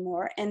matter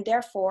anymore, and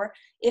therefore,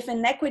 if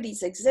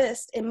inequities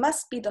exist, it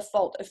must be the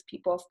fault of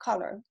people of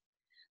color.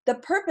 The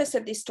purpose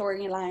of these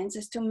storylines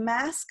is to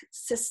mask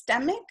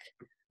systemic,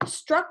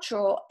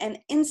 structural, and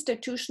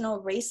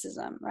institutional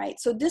racism, right?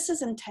 So this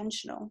is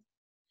intentional.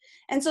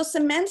 And so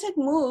semantic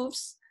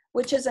moves,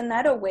 which is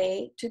another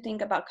way to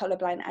think about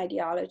colorblind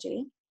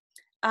ideology,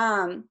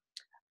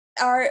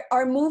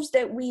 are moves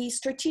that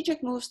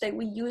strategic moves that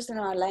we use in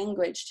our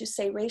language to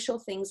say racial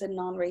things in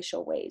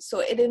non-racial ways. So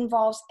it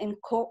involves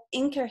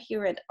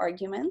incoherent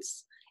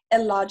arguments,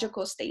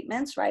 illogical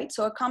statements, right?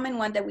 So a common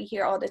one that we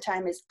hear all the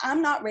time is,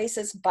 I'm not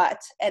racist, but,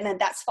 and then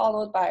that's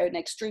followed by an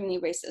extremely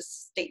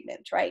racist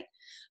statement, right?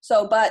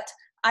 So, but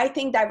I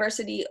think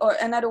diversity, or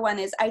another one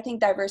is, I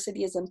think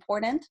diversity is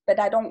important, but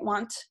I don't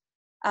want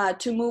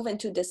to move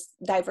into this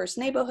diverse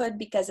neighborhood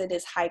because it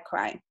is high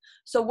crime.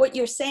 So what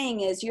you're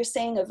saying is, you're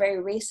saying a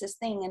very racist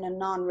thing in a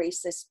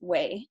non-racist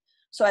way,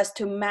 so as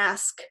to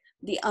mask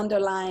the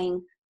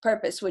underlying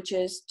purpose, which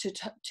is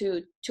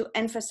to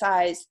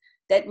emphasize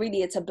that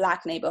really it's a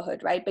Black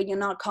neighborhood, right? But you're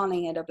not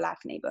calling it a Black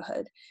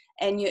neighborhood.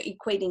 And you're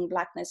equating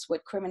Blackness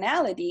with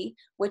criminality,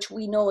 which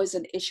we know is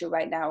an issue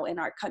right now in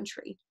our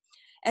country.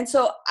 And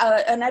so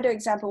another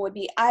example would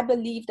be, I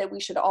believe that we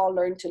should all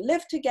learn to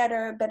live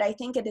together, but I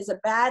think it is a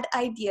bad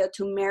idea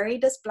to marry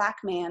this Black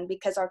man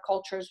because our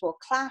cultures will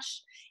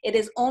clash. It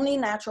is only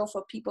natural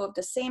for people of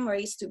the same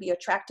race to be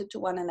attracted to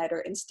one another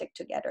and stick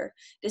together.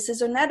 This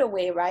is another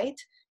way, right,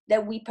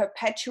 that we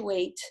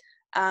perpetuate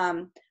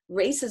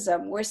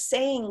racism. We're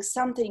saying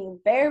something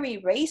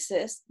very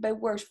racist, but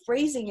we're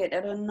phrasing it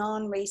in a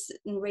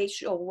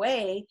non-racial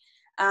way.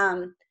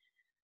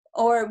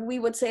 Or we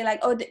would say like,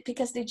 oh,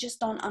 because they just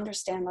don't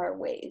understand our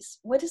ways.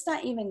 What does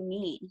that even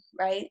mean,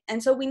 right?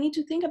 And so we need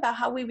to think about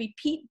how we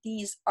repeat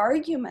these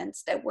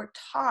arguments that we're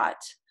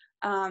taught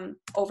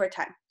over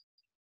time.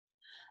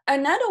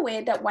 Another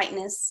way that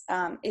whiteness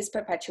is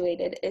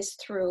perpetuated is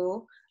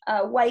through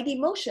white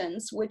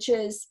emotions, which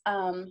is,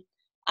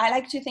 I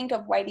like to think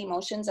of white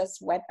emotions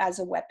as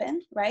a weapon,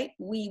 right?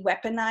 We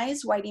weaponize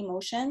white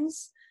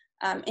emotions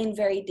in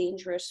very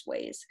dangerous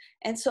ways.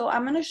 And so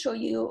I'm going to show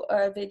you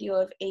a video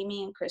of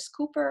Amy and Chris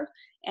Cooper.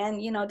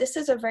 And, you know, this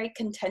is a very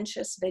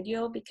contentious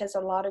video because a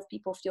lot of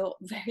people feel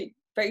very,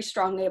 very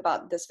strongly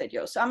about this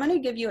video. So I'm going to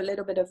give you a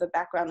little bit of a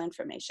background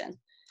information.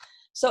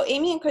 So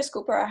Amy and Chris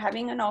Cooper are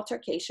having an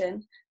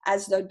altercation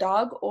as the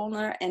dog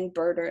owner and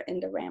birder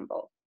in the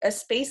Ramble, a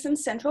space in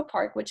Central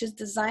Park which is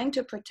designed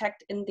to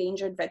protect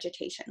endangered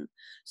vegetation.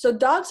 So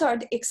dogs are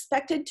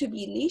expected to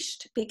be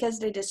leashed because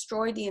they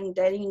destroy the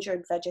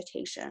endangered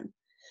vegetation.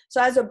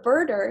 So as a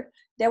birder,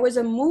 there was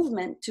a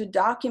movement to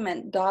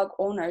document dog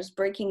owners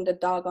breaking the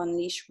dog on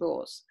leash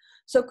rules.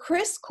 So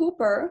Chris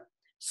Cooper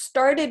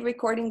started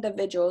recording the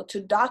video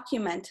to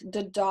document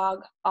the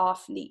dog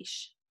off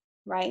leash,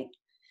 right?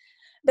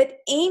 But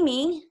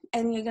Amy,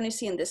 and you're going to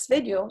see in this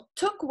video,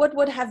 took what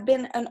would have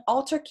been an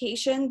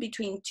altercation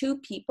between two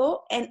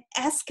people and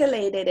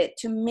escalated it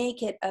to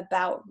make it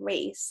about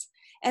race.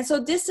 And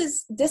so this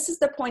is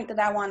the point that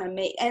I want to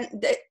make.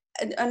 And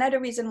another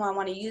reason why I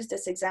want to use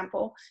this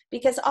example,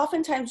 because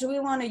oftentimes we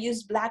want to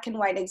use black and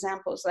white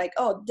examples like,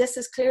 oh, this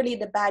is clearly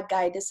the bad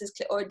guy,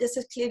 or this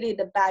is clearly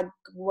the bad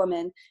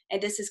woman,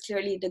 and this is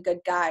clearly the good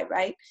guy,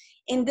 right?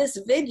 In this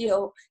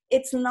video,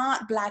 it's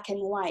not black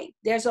and white.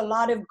 There's a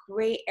lot of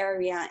gray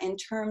area in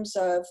terms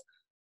of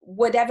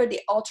whatever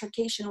the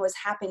altercation was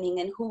happening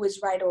and who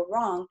was right or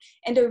wrong.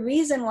 And the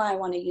reason why I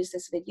want to use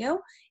this video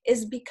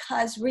is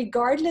because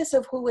regardless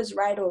of who was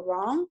right or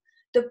wrong,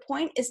 the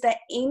point is that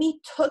Amy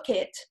took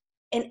it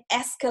and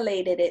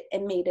escalated it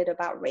and made it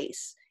about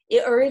race.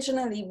 It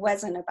originally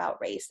wasn't about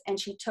race, and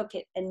she took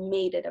it and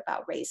made it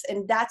about race.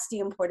 And that's the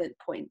important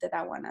point that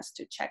I want us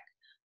to check,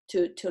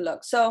 to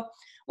look. So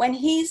when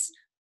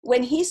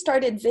he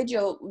started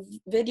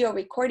video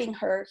recording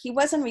her, he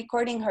wasn't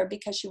recording her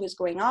because she was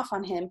going off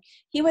on him.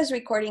 He was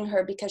recording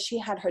her because she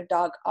had her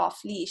dog off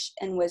leash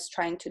and was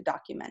trying to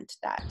document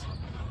that.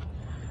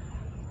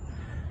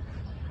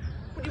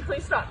 Would you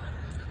please stop?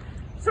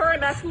 Sir,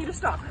 I'm asking you to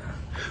stop.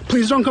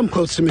 Please don't come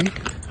close to me.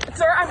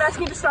 Sir, I'm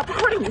asking you to stop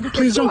recording me.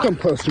 Please don't come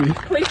close to me.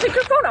 Please take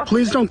your phone off.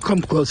 Please don't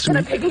come close to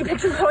And me. I'm taking a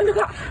picture and calling the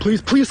cops.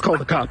 Please call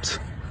the cops.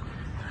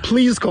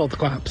 Please call the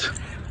cops.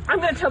 I'm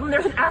going to tell them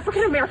there's an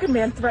African-American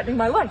man threatening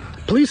my life.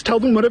 Please tell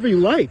them whatever you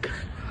like.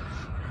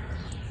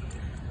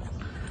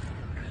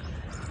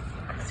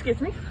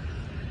 Excuse me?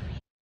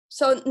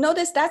 So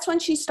notice that's when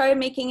she started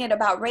making it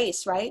about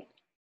race, right?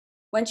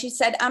 When she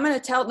said, I'm going to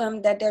tell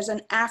them that there's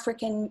an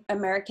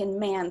African-American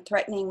man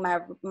threatening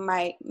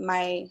my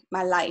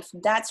life.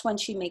 That's when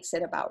she makes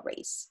it about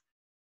race.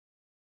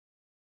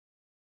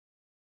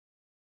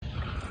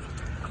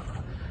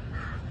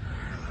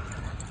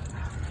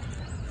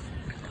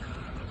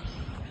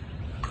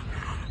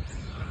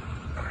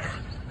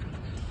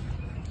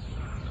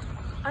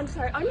 I'm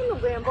sorry, I'm in the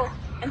Ramble,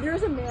 and there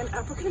is a man,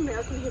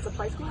 African-American, he has a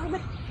bicycle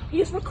helmet.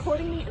 He is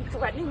recording me and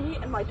threatening me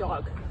and my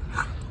dog.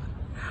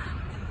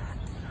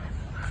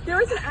 There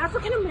is an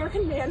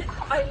African-American man,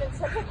 I am in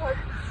Central Park.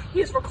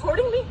 He is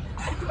recording me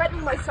and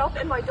threatening myself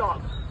and my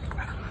dog.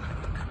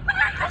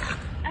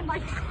 And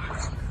my...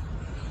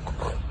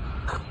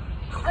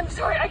 I'm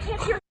sorry, I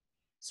can't hear.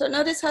 So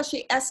notice how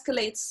she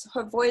escalates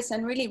her voice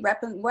and really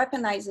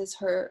weaponizes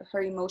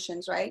her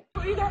emotions, right?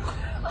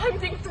 I'm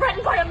being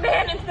threatened by a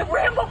man in the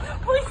Ramble.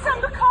 Please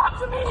send the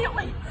cops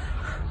immediately.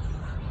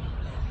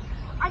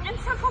 I'm in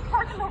Central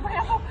Park in the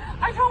Ramble.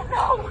 I don't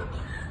know.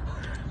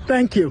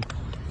 Thank you.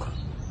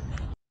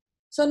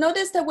 So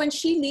notice that when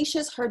she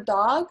leashes her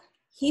dog,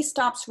 he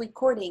stops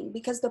recording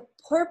because the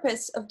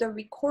purpose of the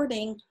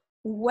recording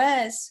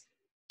was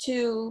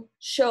to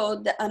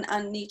show an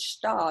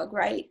unleashed dog,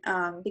 right?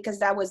 Because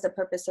that was the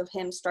purpose of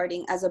him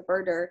starting as a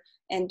birder,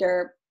 and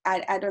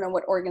I don't know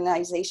what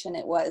organization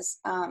it was.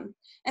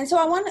 And so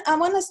I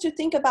want us to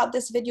think about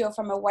this video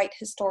from a white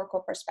historical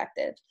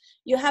perspective.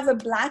 You have a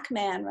black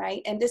man,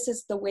 right? And this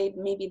is the way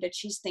maybe that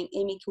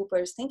Amy Cooper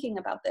is thinking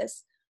about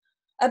this.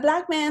 A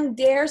black man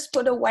dares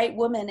put a white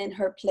woman in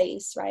her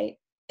place, right?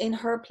 In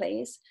her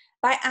place,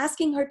 by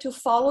asking her to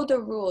follow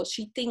the rules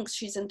she thinks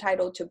she's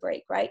entitled to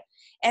break, right?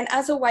 And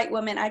as a white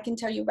woman, I can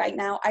tell you right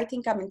now, I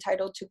think I'm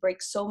entitled to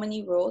break so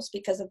many rules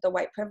because of the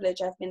white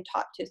privilege I've been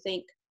taught to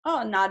think,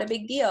 oh, not a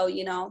big deal,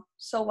 you know?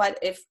 So what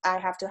if I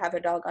have to have a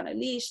dog on a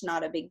leash?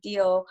 Not a big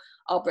deal.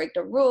 I'll break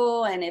the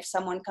rule. And if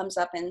someone comes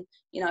up and,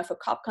 you know, if a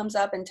cop comes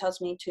up and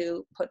tells me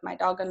to put my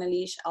dog on a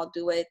leash, I'll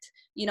do it,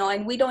 you know?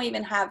 And we don't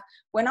even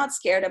we're not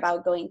scared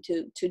about going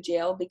to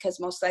jail because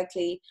most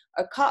likely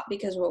a cop,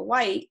 because we're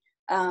white,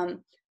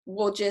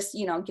 will just,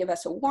 you know, give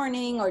us a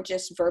warning or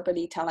just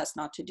verbally tell us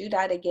not to do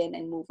that again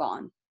and move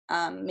on.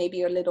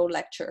 Maybe a little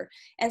lecture.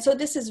 And so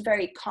this is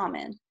very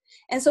common.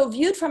 And so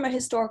viewed from a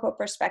historical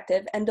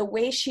perspective and the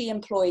way she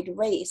employed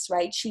race,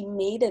 right? She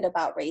made it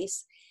about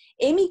race.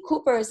 Amy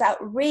Cooper is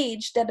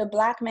outraged that a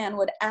black man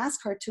would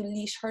ask her to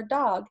leash her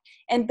dog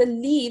and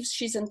believes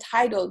she's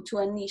entitled to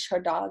unleash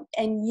her dog,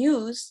 and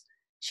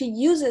she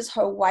uses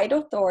her white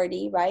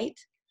authority, right,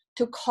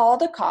 to call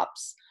the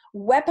cops,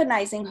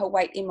 weaponizing her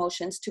white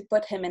emotions to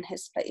put him in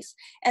his place.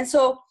 And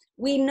so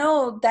we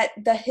know that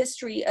the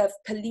history of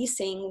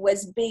policing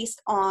was based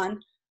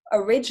on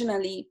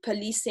originally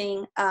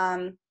policing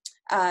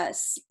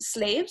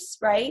slaves,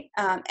 right,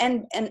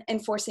 and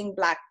enforcing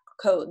black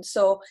codes.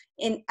 So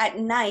at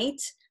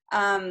night,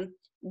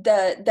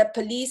 the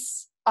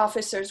police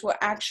officers were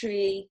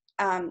actually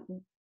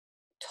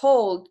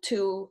told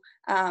to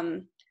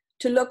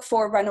look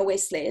for runaway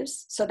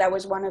slaves. So that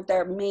was one of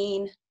their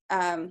main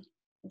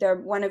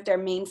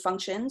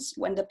functions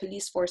when the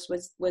police force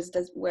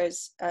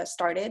was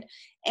started,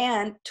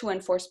 and to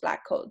enforce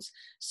black codes.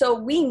 So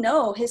we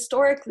know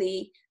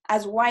historically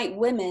as white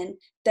women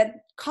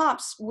that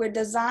cops were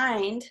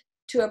designed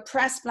to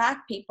oppress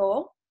black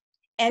people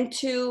and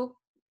to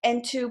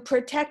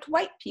protect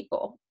white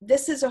people.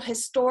 This is a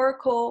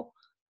historical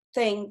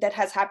thing that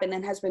has happened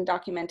and has been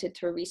documented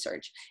through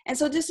research. And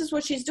so this is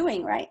what she's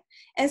doing, right?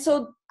 And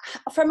so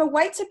from a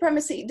white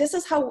supremacy, this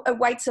is how a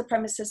white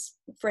supremacist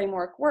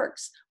framework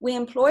works. We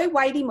employ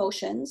white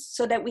emotions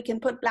so that we can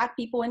put black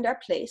people in their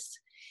place.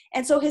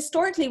 And so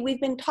historically,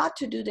 we've been taught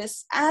to do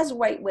this as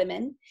white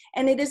women,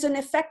 and it is an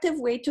effective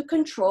way to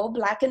control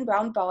Black and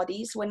brown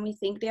bodies when we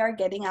think they are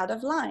getting out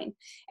of line.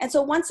 And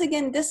so once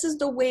again, this is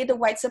the way the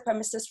white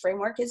supremacist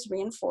framework is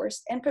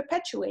reinforced and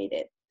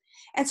perpetuated.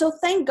 And so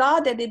thank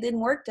God that it didn't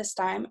work this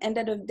time and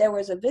that there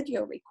was a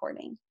video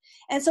recording.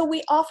 And so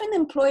we often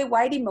employ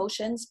white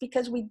emotions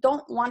because we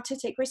don't want to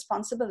take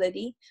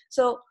responsibility.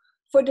 So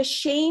for the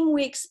shame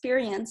we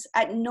experience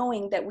at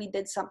knowing that we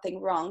did something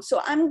wrong.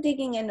 So I'm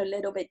digging in a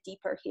little bit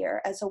deeper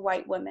here as a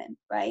white woman,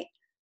 right?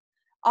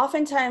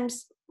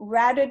 Oftentimes,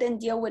 rather than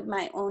deal with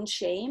my own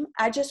shame,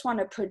 I just want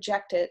to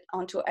project it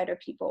onto other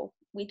people.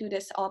 We do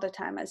this all the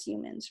time as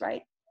humans,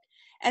 right?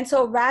 And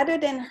so rather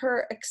than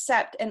her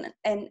accept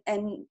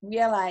and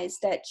realize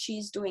that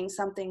she's doing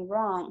something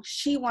wrong,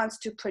 she wants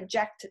to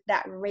project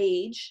that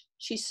rage.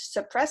 She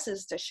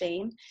suppresses the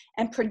shame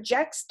and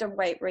projects the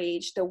white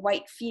rage, the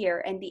white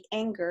fear, and the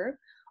anger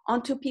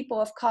onto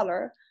people of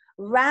color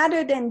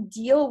rather than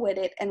deal with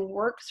it and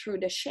work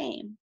through the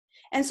shame.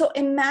 And so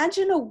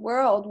imagine a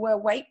world where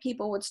white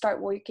people would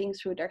start working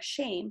through their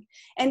shame.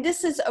 And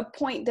this is a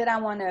point that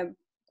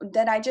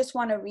I just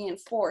want to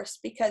reinforce,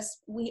 because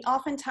we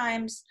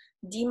oftentimes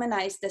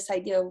demonize this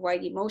idea of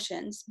white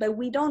emotions, but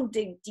we don't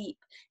dig deep.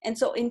 And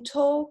so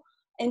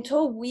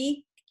until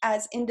we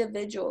as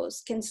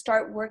individuals can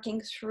start working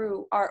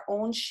through our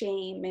own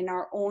shame and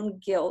our own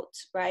guilt,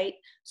 right?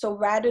 So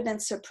rather than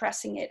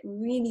suppressing it,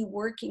 really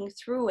working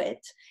through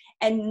it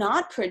and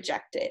not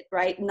project it,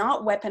 right?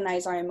 Not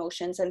weaponize our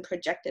emotions and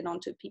project it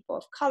onto people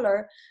of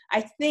color,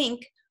 I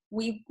think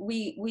we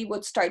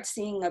would start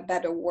seeing a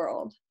better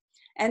world.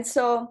 And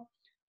so,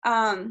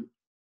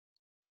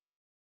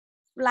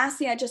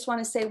 lastly, I just want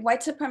to say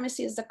white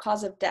supremacy is the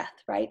cause of death,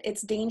 right?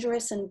 It's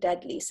dangerous and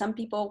deadly. Some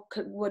people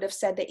would have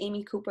said that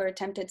Amy Cooper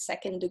attempted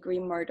second-degree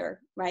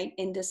murder, right?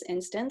 In this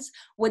instance,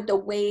 with the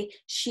way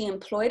she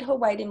employed her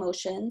white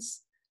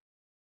emotions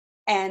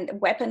and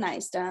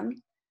weaponized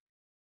them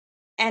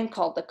and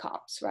called the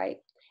cops, right?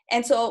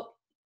 And so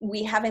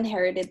we have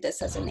inherited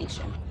this as a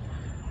nation.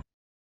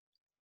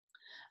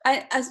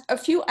 As a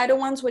few other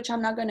ones, which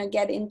I'm not going to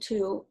get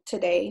into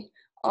today,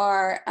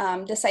 are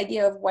this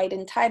idea of white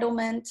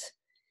entitlement.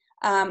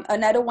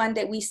 Another one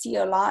that we see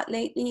a lot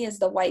lately is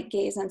the white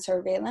gaze and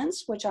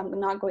surveillance, which I'm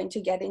not going to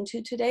get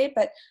into today,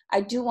 but I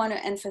do want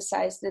to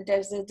emphasize that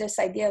there's this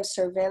idea of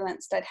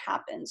surveillance that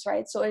happens,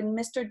 right? So in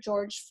Mr.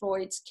 George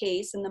Floyd's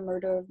case, in the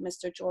murder of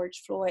Mr.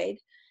 George Floyd,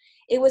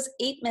 it was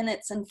 8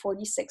 minutes and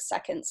 46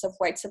 seconds of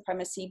white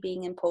supremacy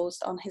being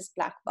imposed on his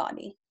Black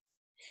body.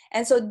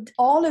 And so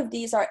all of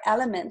these are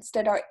elements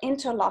that are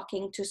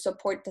interlocking to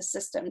support the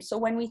system. So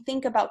when we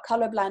think about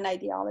colorblind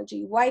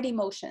ideology, white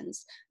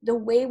emotions, the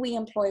way we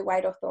employ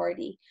white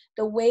authority,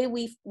 the way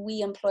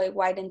we employ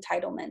white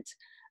entitlement,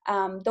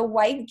 the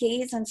white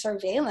gaze and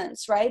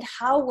surveillance, right?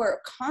 How we're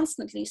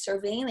constantly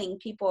surveilling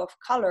people of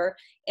color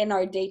in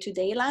our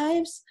day-to-day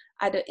lives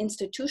at an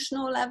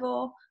institutional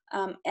level,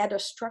 at a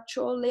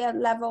structural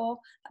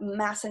level,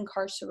 mass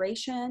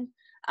incarceration.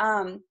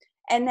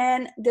 And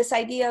then this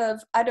idea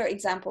of other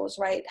examples,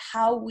 right?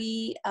 How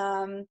we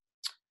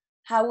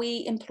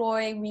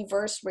employ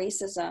reverse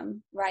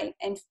racism, right?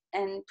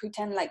 And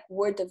pretend like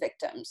we're the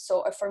victims.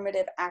 So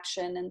affirmative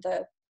action and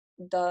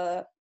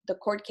the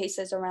court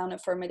cases around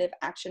affirmative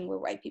action where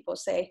white people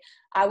say,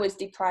 I was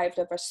deprived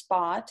of a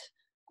spot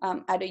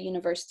at a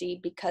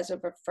university because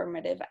of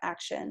affirmative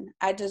action.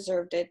 I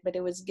deserved it, but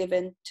it was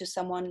given to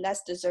someone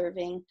less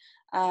deserving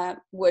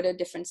with a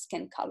different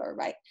skin color,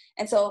 right?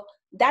 And so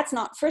that's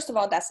not, first of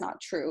all, that's not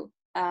true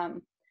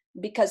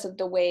because of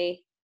the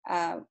way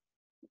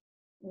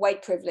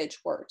white privilege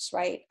works,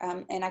 right?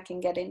 And I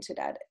can get into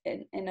that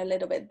in a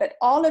little bit. But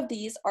all of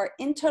these are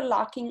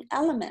interlocking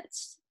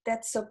elements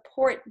that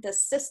support the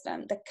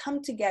system, that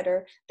come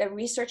together, that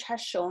research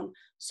has shown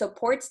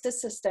supports the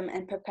system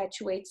and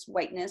perpetuates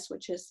whiteness,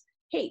 which is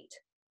hate.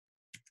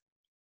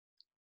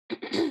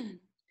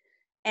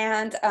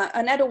 And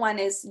another one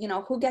is,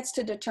 who gets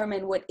to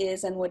determine what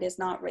is and what is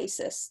not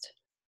racist?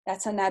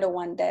 That's another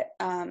one that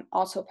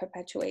also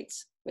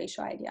perpetuates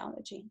racial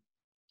ideology.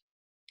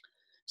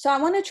 So I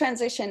want to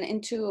transition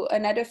into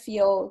another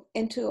field,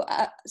 into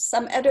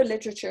some other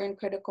literature in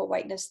critical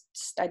whiteness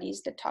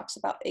studies that talks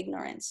about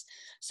ignorance.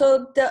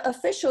 So the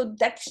official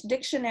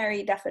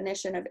dictionary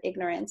definition of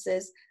ignorance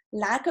is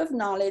lack of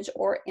knowledge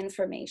or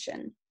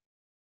information.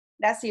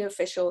 That's the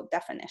official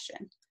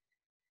definition.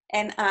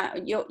 And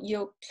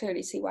you'll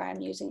clearly see why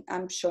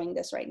I'm showing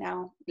this right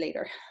now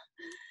later.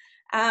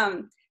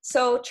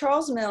 So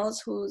Charles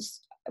Mills,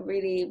 who's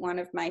really one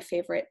of my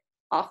favorite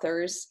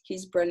authors,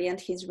 he's brilliant,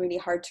 he's really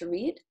hard to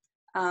read,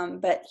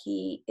 but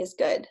he is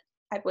good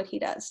at what he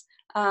does.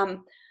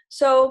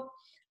 So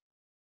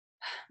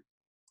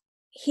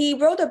he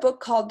wrote a book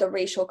called The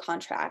Racial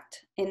Contract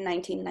in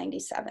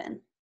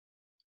 1997.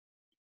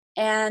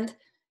 And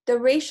the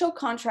racial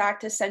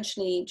contract,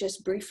 essentially,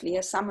 just briefly,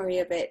 a summary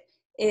of it,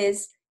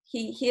 is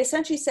he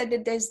essentially said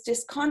that there's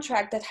this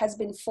contract that has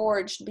been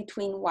forged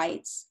between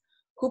whites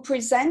who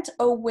present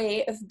a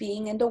way of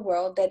being in the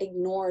world that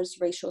ignores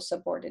racial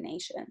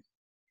subordination.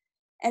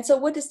 And so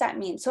what does that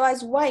mean? So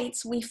as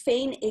whites, we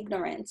feign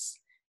ignorance.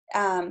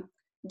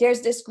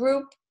 There's this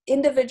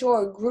individual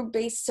or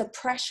group-based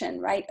suppression,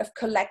 right, of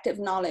collective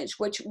knowledge,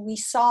 which we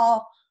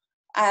saw.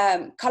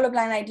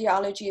 Colorblind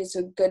ideology is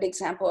a good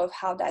example of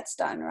how that's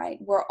done, right?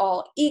 We're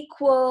all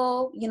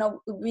equal. You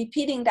know,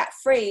 repeating that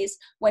phrase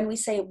when we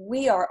say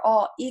we are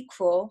all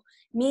equal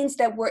means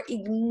that we're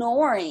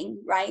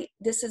ignoring, right?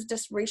 This is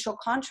this racial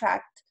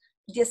contract,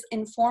 this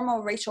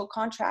informal racial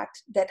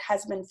contract that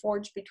has been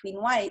forged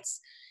between whites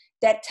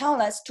that tell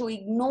us to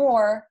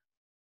ignore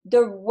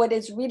what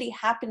is really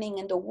happening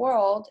in the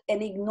world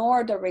and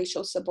ignore the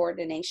racial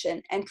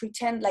subordination and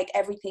pretend like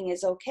everything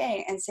is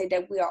okay and say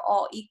that we are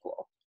all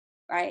equal,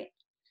 right?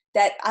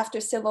 That after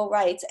civil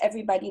rights,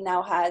 everybody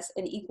now has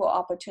an equal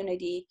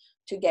opportunity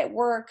to get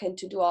work and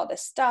to do all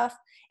this stuff.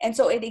 And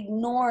so it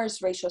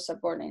ignores racial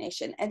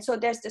subordination. And so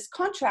there's this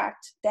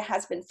contract that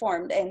has been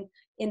formed. And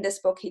in this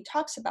book, he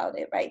talks about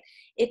it, right?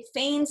 It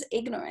feigns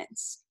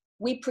ignorance.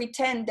 We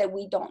pretend that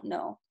we don't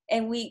know.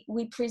 And we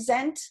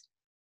present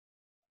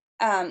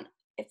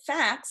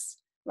facts,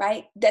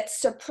 right, that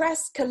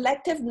suppress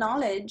collective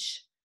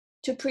knowledge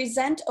to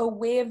present a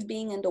way of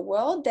being in the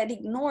world that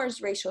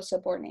ignores racial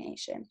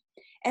subordination.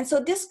 And so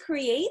this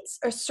creates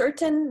a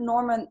certain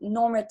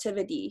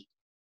normativity,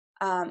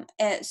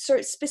 and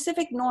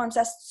specific norms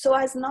so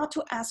as not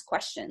to ask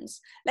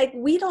questions. Like,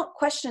 we don't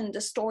question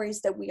the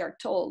stories that we are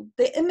told.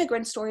 The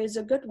immigrant story is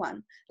a good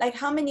one. Like,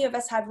 how many of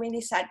us have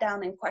really sat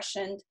down and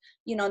questioned,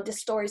 you know, the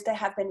stories that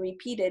have been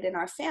repeated in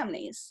our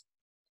families?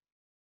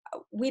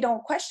 We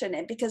don't question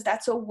it because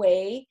that's a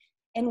way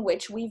in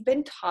which we've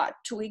been taught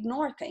to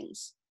ignore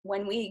things.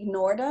 When we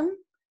ignore them,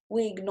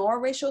 we ignore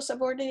racial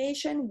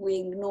subordination, we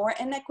ignore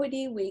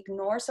inequity, we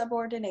ignore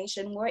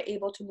subordination, we're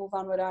able to move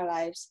on with our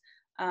lives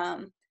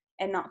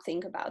and not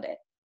think about it.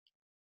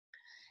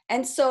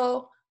 And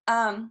so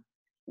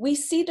we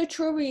see the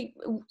true,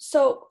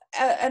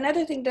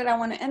 another thing that I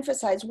want to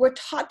emphasize, we're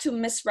taught to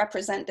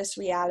misrepresent this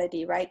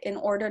reality, right, in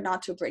order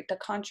not to break the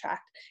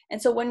contract. And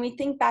so when we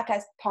think back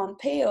at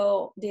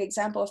Pompeo, the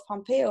example of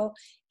Pompeo,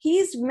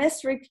 he's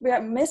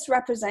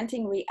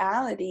misrepresenting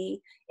reality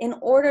in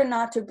order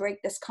not to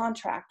break this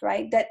contract,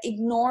 right, that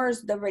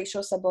ignores the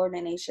racial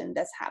subordination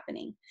that's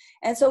happening.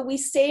 And so we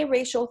say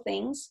racial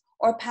things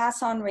or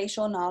pass on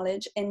racial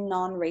knowledge in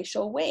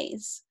non-racial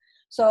ways.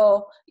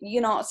 So, you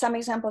know, some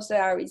examples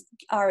that I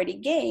already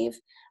gave,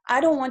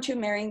 I don't want you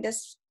marrying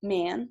this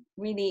man,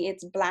 really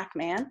it's black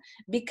man,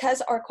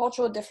 because our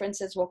cultural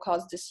differences will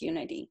cause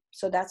disunity.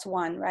 So that's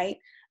one, right?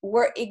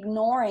 We're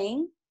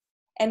ignoring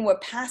and we're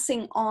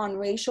passing on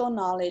racial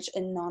knowledge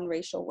in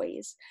non-racial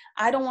ways.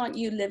 I don't want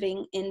you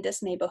living in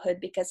this neighborhood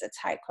because it's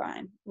high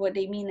crime. What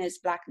they mean is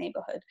black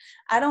neighborhood.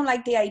 I don't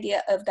like the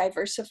idea of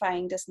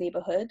diversifying this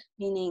neighborhood,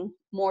 meaning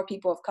more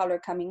people of color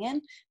coming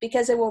in,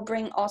 because it will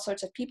bring all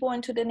sorts of people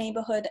into the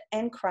neighborhood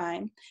and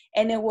crime,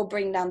 and it will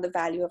bring down the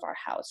value of our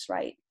house,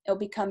 right? It'll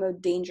become a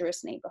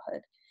dangerous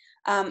neighborhood.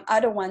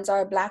 Other ones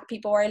are black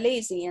people are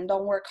lazy and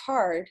don't work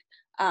hard.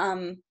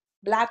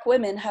 Black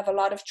women have a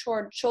lot of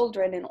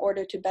children in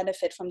order to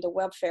benefit from the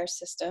welfare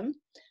system.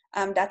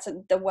 That's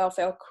the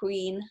welfare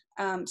queen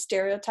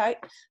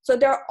stereotype. So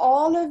there are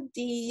all of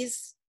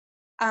these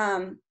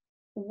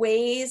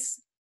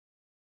ways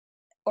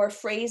or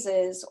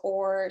phrases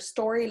or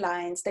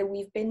storylines that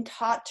we've been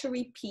taught to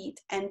repeat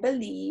and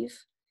believe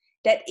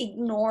that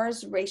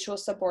ignores racial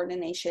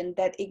subordination,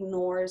 that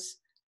ignores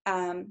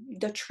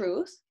the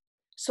truth,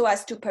 so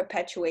as to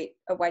perpetuate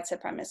a white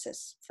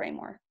supremacist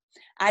framework.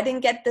 I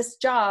didn't get this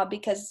job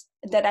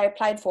that I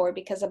applied for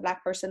because a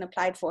black person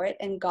applied for it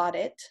and got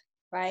it,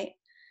 right?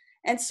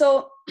 And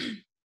so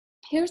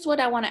here's what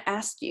I want to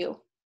ask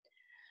you.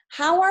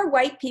 How are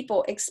white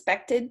people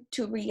expected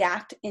to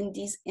react in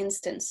these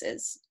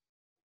instances?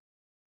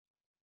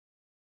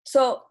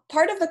 So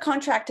part of the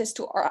contract is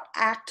to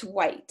act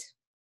white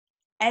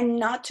and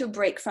not to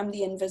break from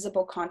the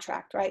invisible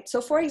contract, right?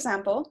 So for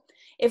example,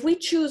 if we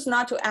choose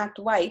not to act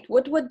white,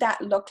 what would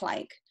that look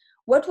like?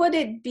 What would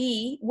it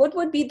be? What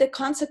would be the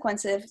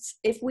consequences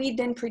if we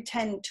didn't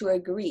pretend to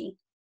agree?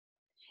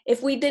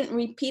 If we didn't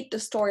repeat the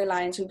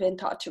storylines we've been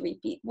taught to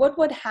repeat, what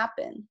would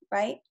happen,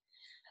 right?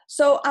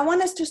 So I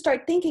want us to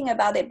start thinking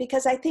about it,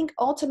 because I think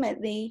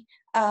ultimately,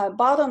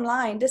 bottom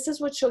line, this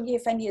is what Shoghi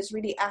Effendi is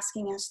really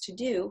asking us to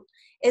do,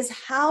 is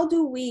how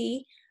do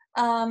we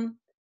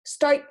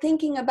start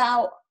thinking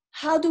about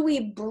how do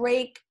we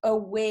break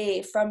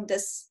away from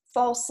this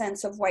false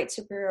sense of white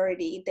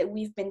superiority that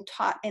we've been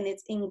taught and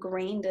it's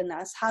ingrained in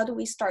us? How do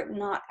we start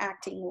not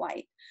acting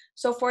white?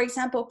 So for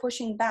example,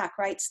 pushing back,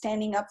 right?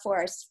 Standing up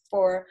for us,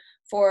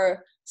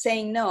 for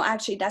saying, no,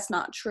 actually that's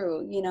not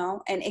true, you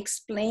know, and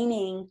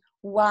explaining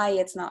why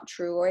it's not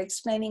true, or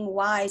explaining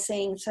why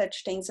saying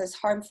such things is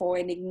harmful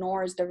and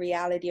ignores the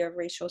reality of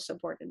racial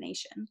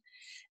subordination.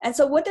 And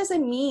so what does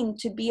it mean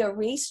to be a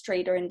race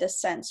traitor in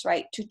this sense,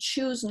 right? To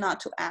choose not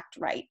to act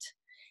right.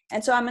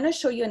 And so I'm going to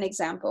show you an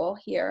example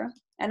here.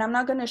 And I'm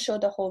not going to show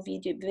the whole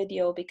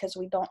video because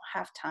we don't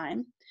have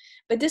time.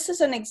 But this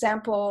is an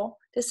example.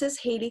 This is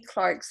Haley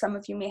Clark. Some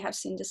of you may have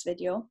seen this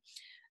video.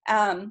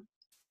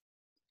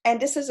 And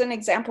this is an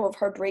example of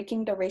her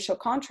breaking the racial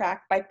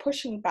contract by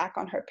pushing back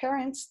on her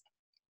parents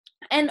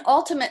and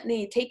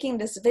ultimately taking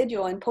this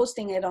video and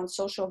posting it on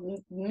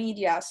social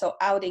media, so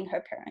outing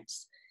her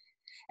parents.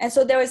 And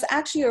so there was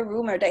actually a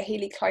rumor that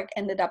Haley Clark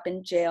ended up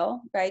in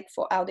jail, right,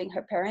 for outing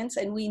her parents.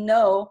 And we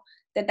know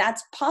that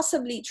that's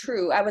possibly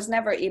true. I was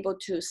never able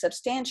to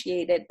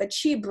substantiate it, but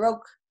she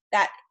broke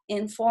that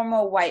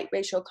informal white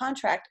racial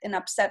contract and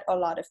upset a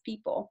lot of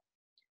people.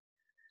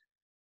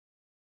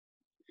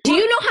 Do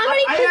you know how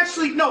many I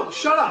actually, no,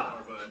 shut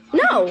up.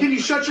 No. Can you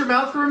shut your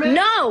mouth for a minute?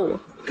 No.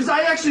 Because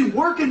I actually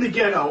work in the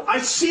ghetto. I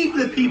see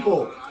the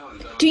people.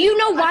 Do you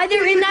know why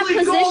they're in that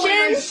physically go and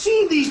I position?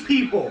 see these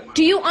people.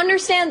 Do you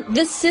understand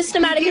the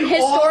systematic and They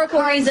give all historical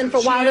kinds reason of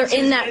for why they're in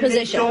chances that and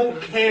position? They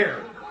don't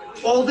care.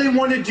 All they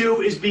want to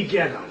do is be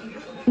ghetto.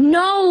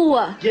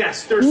 No.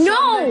 Yes, there's some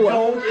that No.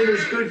 don't, and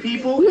there's good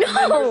people.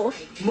 No.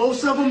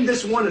 Most of them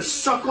just want to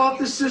suck off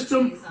the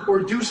system or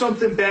do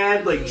something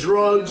bad like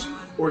drugs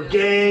or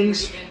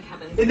gangs.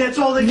 And that's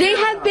all they They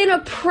care have about. been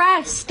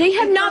oppressed. They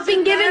have It not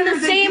been doesn't given matter.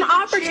 the They same get the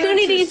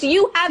opportunities chances.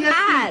 you have Yes,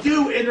 had. they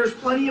do, and there's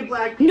plenty of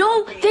black people.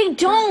 No, they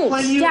don't,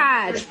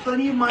 Dad. There's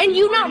plenty of And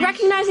you not minorities.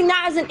 recognizing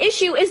that as an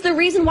issue is the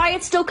reason why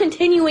it's still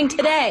continuing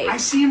today. I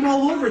see them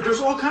all over. There's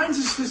all kinds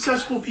of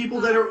successful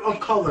people that are of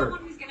color.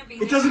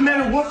 It doesn't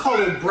matter what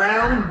color,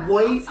 brown,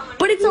 white.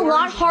 But it's a orange,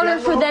 lot harder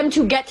for yellow. them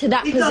to get to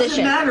that It doesn't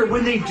position. matter.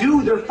 When they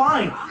do, they're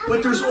fine.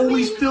 But there's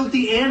always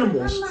filthy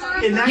animals.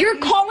 And that You're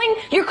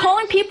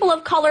calling people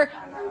of color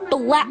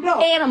black No.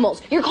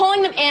 animals. You're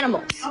calling them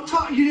animals. I'm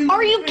talking. You didn't let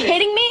Are me you finish.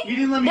 kidding me? You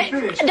didn't let me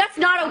finish. That's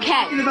not okay.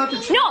 talking about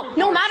the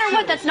No matter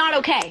what, that's not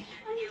okay.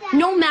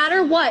 No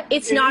matter what,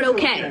 it's It not is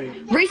okay. okay.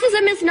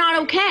 Racism is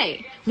not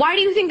okay. Why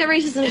do you think that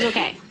racism is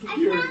okay?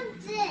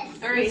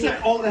 All right,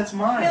 Oh, that's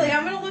mine. Haley,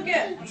 I'm gonna look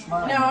at.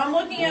 No, I'm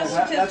looking at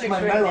That's statistics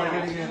my right medal. I now.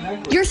 gotta get a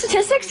necklace. Your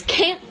statistics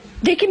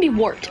they can be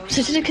warped.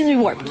 Statistics can be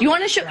warped. You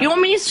want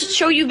me to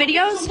show you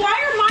videos? So why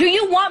are my- Do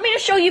you want me to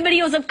show you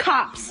videos of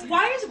cops?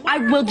 I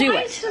will do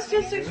why it. is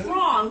statistics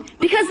wrong?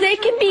 Because they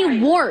can be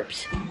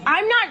warped.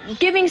 I'm not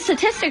giving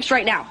statistics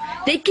right now.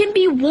 They can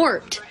be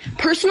warped.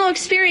 Personal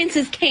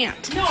experiences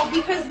can't. No,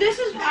 because this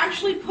is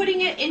actually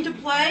putting it into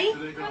play.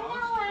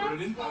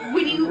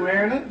 When you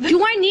Wearing it?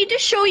 Do I need to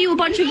show you a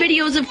bunch of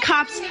videos of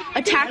cops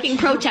attacking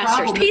protesters,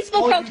 problem.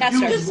 peaceful All you do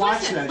protesters? is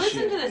watch that listen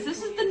shit. to this.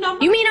 This is the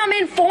number. You mean I'm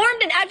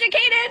informed and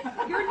educated?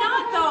 You're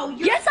not though.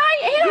 You're, Yes,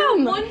 I You're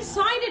am.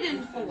 one-sided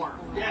informed.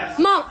 Yes.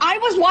 Mom, I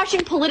was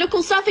watching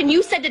political stuff and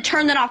you said to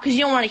turn that off because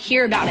you don't want to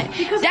hear about it.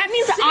 Because That I'm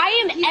means sick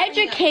I of am hearing it.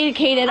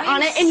 educated I'm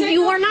on it and sick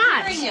you of are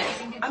not. hearing it.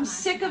 I'm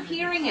sick of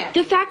hearing it.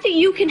 The fact that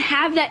you can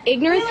have that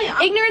ignorance,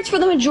 Really, ignorance for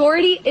the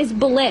majority is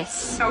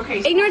bliss.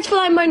 Okay, so- Ignorance for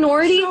the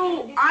minority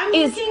So I'm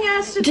is looking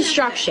at statistics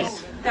destruction.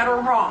 that are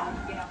wrong.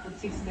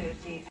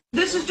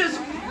 This is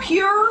just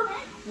pure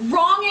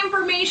wrong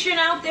information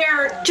out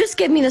there. Just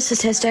give me the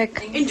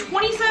statistic. In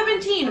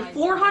 2017,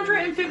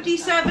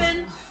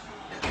 457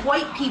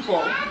 white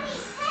people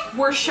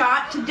were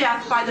shot to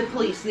death by the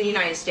police in the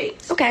United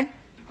States. Okay.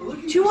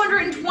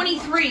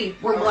 223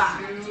 were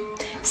black.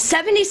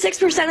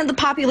 76% of the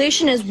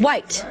population is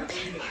white.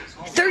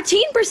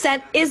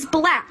 13% is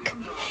black.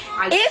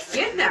 I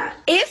get that.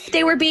 If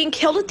they were being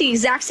killed at the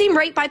exact same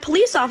rate by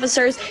police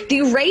officers,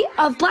 the rate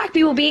of black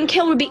people being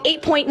killed would be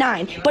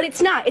 8.9, but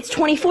it's not, it's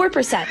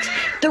 24%.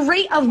 The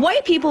rate of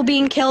white people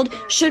being killed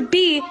should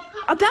be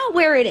about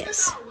where it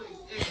is.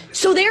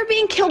 So they're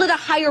being killed at a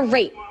higher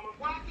rate.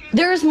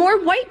 There is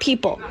more white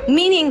people,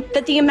 meaning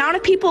that the amount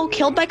of people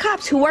killed by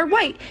cops who are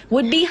white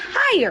would be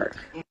higher.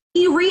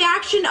 The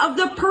reaction of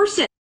the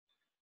person.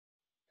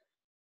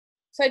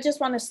 So I just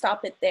want to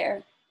stop it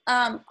there.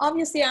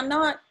 Obviously, I'm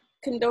not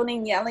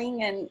condoning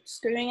yelling and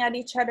screaming at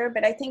each other,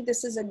 but I think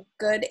this is a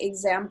good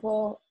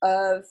example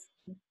of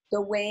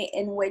the way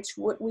in which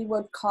what we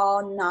would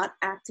call not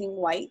acting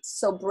white.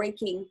 So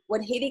breaking,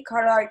 what Haley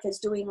Clark is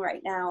doing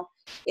right now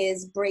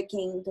is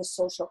breaking the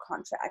social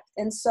contract.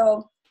 And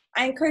so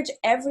I encourage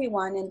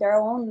everyone in their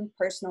own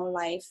personal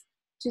life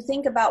to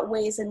think about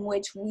ways in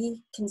which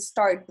we can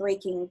start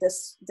breaking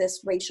this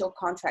racial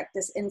contract,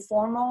 this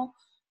informal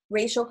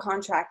racial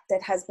contract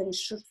that has been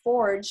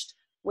forged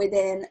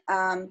within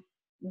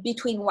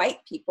between white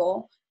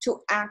people to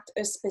act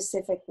a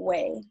specific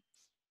way.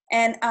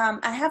 And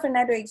I have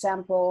another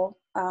example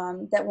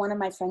that one of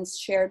my friends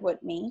shared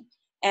with me,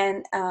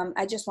 and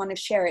I just want to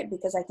share it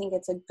because I think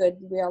it's a good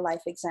real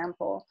life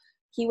example.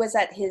 He was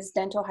at his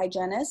dental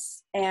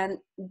hygienist, and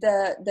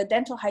the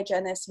dental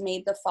hygienist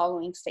made the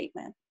following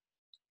statement.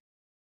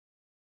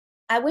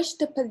 I wish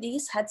the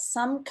police had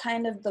some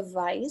kind of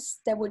device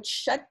that would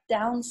shut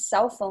down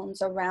cell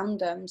phones around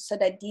them so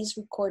that these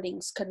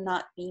recordings could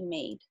not be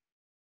made.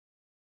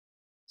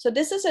 So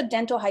this is a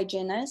dental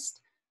hygienist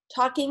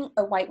talking,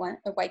 a white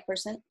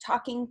person,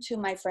 talking to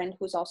my friend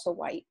who's also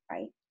white,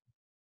 right?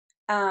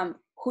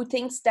 Who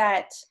thinks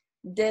that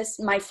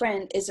my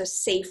friend is a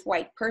safe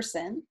white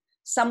person,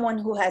 someone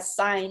who has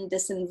signed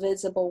this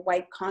invisible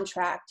white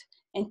contract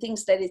and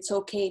thinks that it's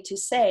okay to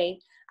say,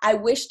 I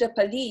wish the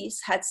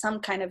police had some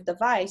kind of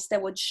device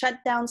that would shut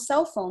down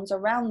cell phones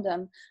around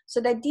them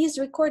so that these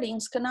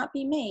recordings could not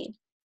be made.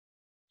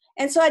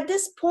 And so at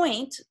this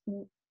point,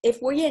 if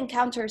we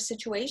encounter a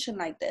situation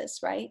like this,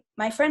 right,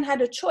 my friend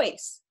had a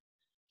choice.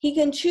 He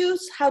can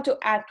choose how to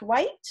act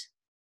white,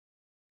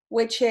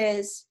 which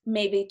is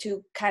maybe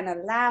to kind of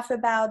laugh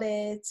about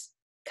it,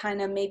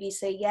 kind of maybe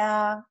say,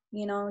 yeah,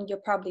 you know, you're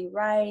probably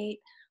right,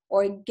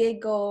 or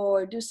giggle,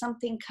 or do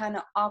something kind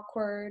of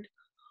awkward.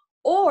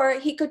 Or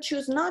he could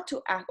choose not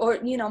to act, or,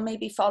 you know,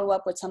 maybe follow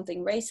up with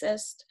something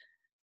racist,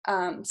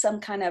 some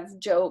kind of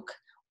joke,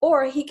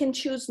 or he can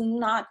choose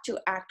not to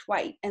act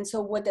white. And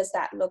so what does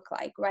that look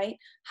like, right?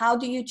 How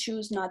do you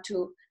choose not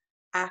to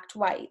act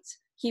white?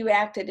 He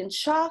reacted in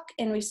shock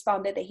and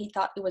responded that he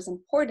thought it was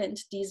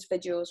important these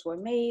videos were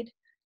made,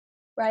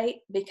 right?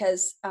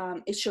 Because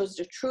it shows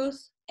the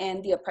truth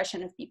and the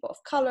oppression of people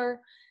of color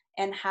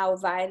and how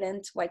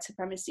violent white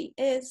supremacy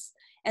is.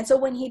 And so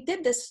when he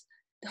did this,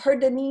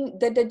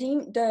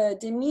 the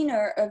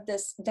demeanor of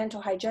this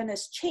dental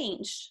hygienist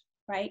changed,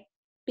 right?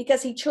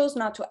 Because he chose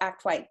not to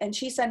act white. And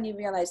she suddenly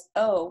realized,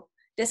 oh,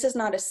 this is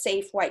not a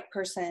safe white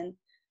person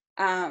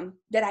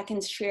that I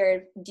can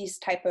share these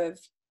type of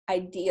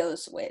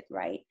ideals with,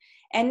 right?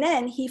 And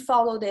then he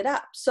followed it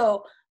up.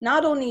 So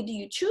not only do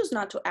you choose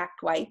not to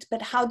act white,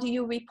 but how do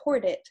you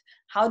report it?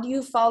 How do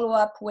you follow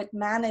up with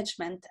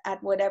management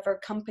at whatever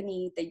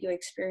company that you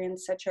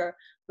experience such a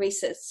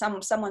racist,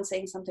 someone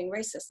saying something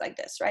racist like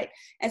this, right?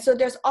 And so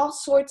there's all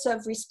sorts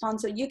of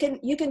responses. You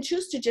can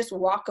choose to just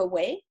walk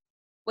away,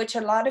 which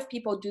a lot of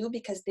people do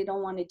because they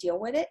don't want to deal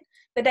with it.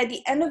 But at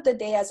the end of the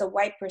day, as a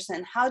white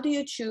person, how do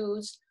you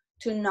choose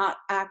to not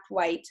act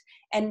white?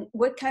 And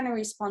what kind of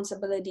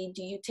responsibility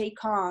do you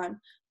take on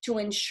to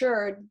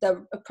ensure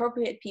the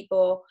appropriate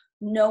people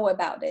know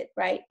about it,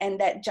 right? And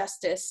that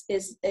justice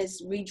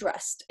is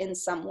redressed in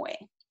some way.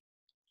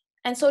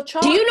 And so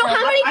Charles, do you know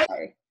how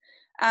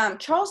many?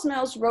 Charles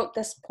Mills wrote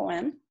this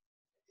poem.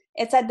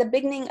 It's at the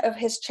beginning of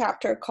his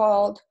chapter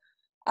called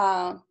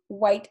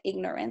White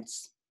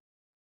Ignorance.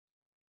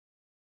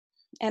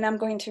 And I'm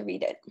going to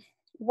read it.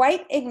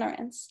 White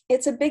ignorance,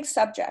 it's a big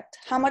subject.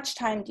 How much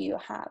time do you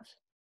have?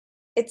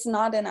 It's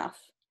not enough.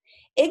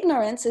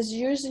 Ignorance is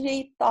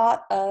usually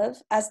thought of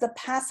as the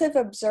passive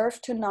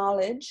observed to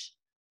knowledge,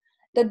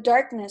 the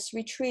darkness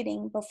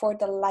retreating before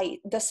the light,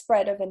 the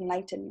spread of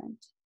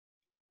enlightenment.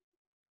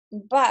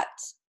 But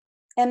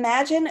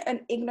imagine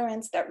an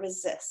ignorance that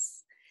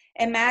resists.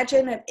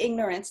 Imagine an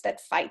ignorance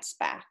that fights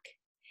back.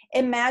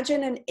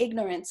 Imagine an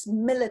ignorance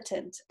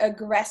militant,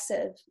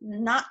 aggressive,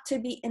 not to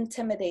be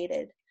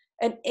intimidated,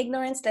 an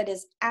ignorance that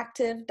is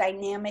active,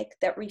 dynamic,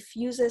 that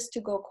refuses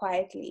to go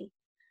quietly,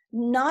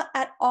 not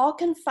at all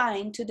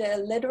confined to the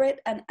illiterate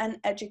and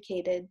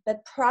uneducated,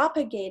 but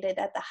propagated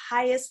at the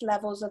highest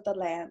levels of the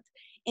land,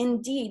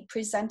 indeed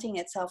presenting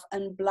itself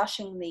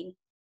unblushingly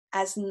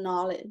as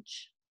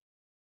knowledge.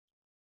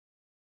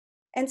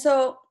 And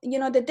so, you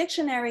know, the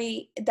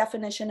dictionary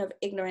definition of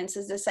ignorance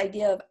is this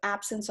idea of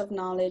absence of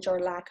knowledge or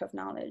lack of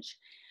knowledge.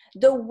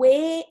 The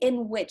way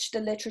in which the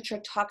literature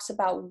talks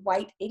about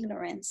white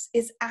ignorance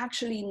is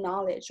actually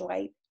knowledge,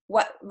 right?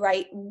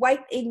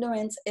 White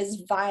ignorance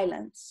is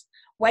violence.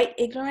 White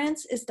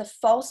ignorance is the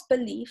false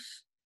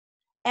belief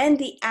and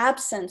the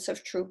absence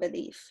of true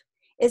belief.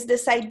 Is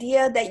this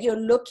idea that you're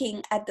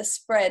looking at the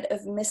spread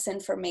of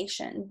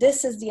misinformation.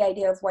 This is the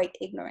idea of white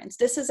ignorance.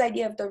 This is the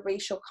idea of the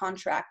racial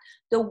contract,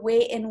 the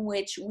way in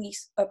which we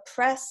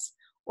oppress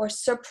or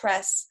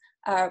suppress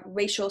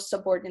racial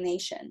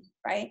subordination,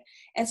 right?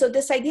 And so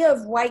this idea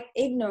of white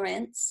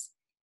ignorance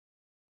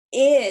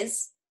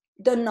is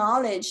the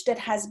knowledge that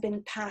has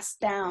been passed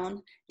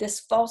down,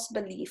 this false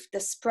belief, the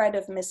spread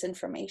of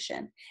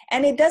misinformation.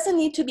 And it doesn't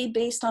need to be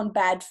based on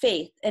bad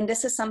faith. And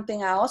this is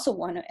something I also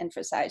want to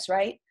emphasize,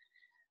 right?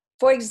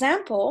 For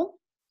example,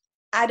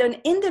 at an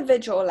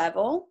individual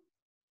level,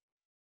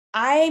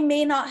 I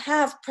may not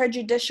have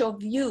prejudicial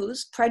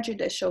views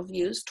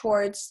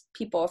towards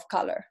people of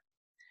color.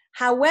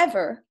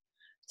 However,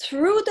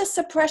 through the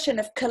suppression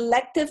of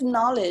collective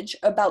knowledge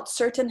about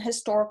certain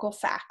historical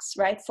facts,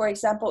 right? For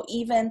example,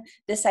 even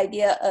this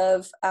idea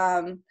of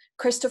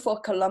Christopher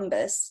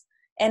Columbus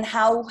and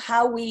how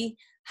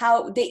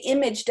the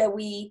image that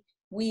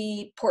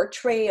we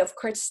portray of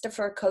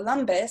Christopher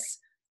Columbus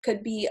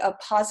could be a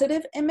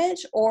positive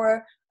image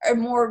or a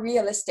more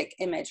realistic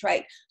image,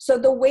 right? So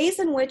the ways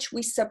in which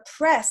we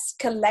suppress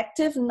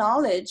collective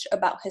knowledge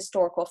about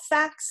historical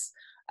facts,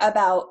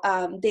 about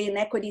the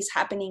inequities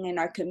happening in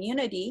our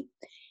community,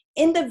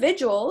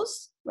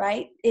 individuals,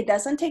 right? It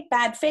doesn't take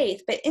bad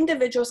faith, but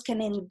individuals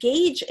can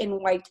engage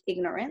in white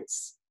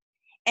ignorance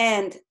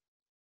and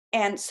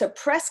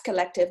suppress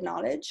collective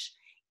knowledge,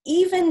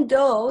 even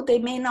though they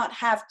may not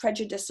have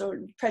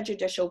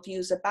prejudicial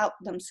views about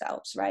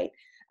themselves, right?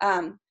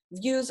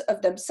 Views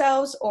of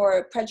themselves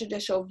or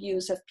prejudicial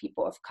views of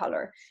people of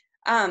color.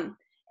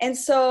 And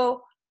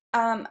so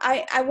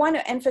I want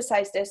to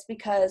emphasize this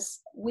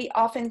because we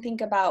often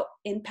think about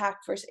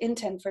impact versus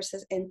intent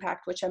versus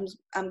impact, which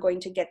I'm going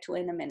to get to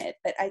in a minute,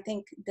 but I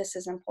think this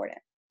is important.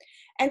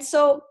 And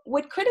so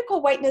with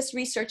critical whiteness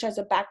research as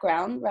a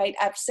background, right,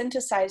 I've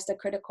synthesized the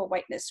critical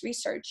whiteness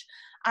research.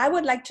 I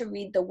would like to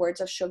read the words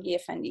of Shoghi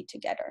Effendi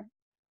together.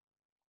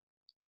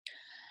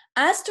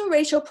 As to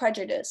racial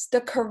prejudice,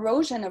 the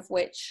corrosion of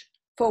which,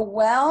 for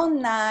well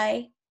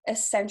nigh a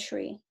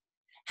century,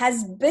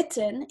 has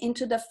bitten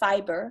into the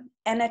fiber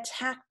and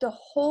attacked the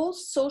whole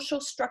social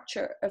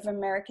structure of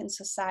American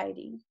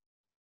society.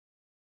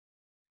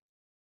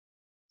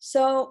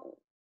 So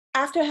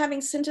after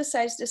having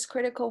synthesized this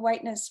critical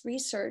whiteness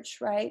research,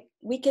 right,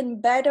 we can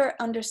better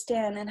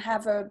understand and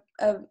have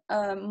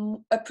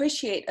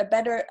appreciate a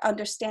better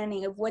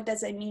understanding of what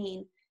does it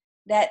mean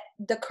that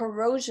the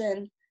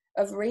corrosion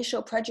of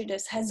racial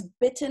prejudice has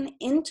bitten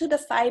into the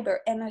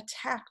fiber and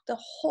attacked the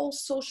whole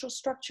social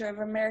structure of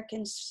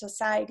American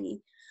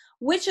society,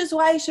 which is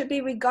why it should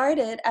be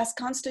regarded as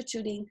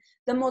constituting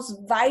the most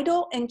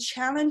vital and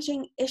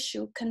challenging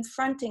issue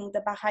confronting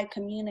the Baha'i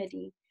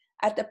community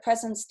at the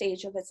present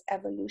stage of its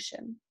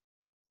evolution.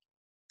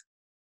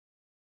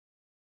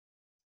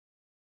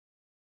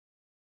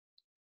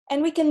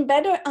 And we can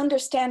better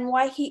understand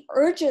why he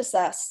urges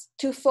us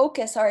to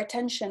focus our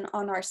attention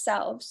on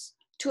ourselves,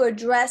 to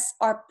address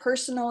our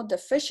personal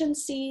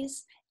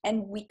deficiencies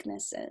and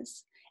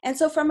weaknesses. And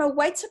so from a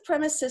white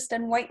supremacist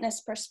and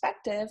whiteness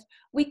perspective,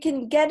 we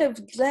can get a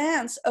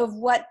glance of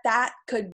what that could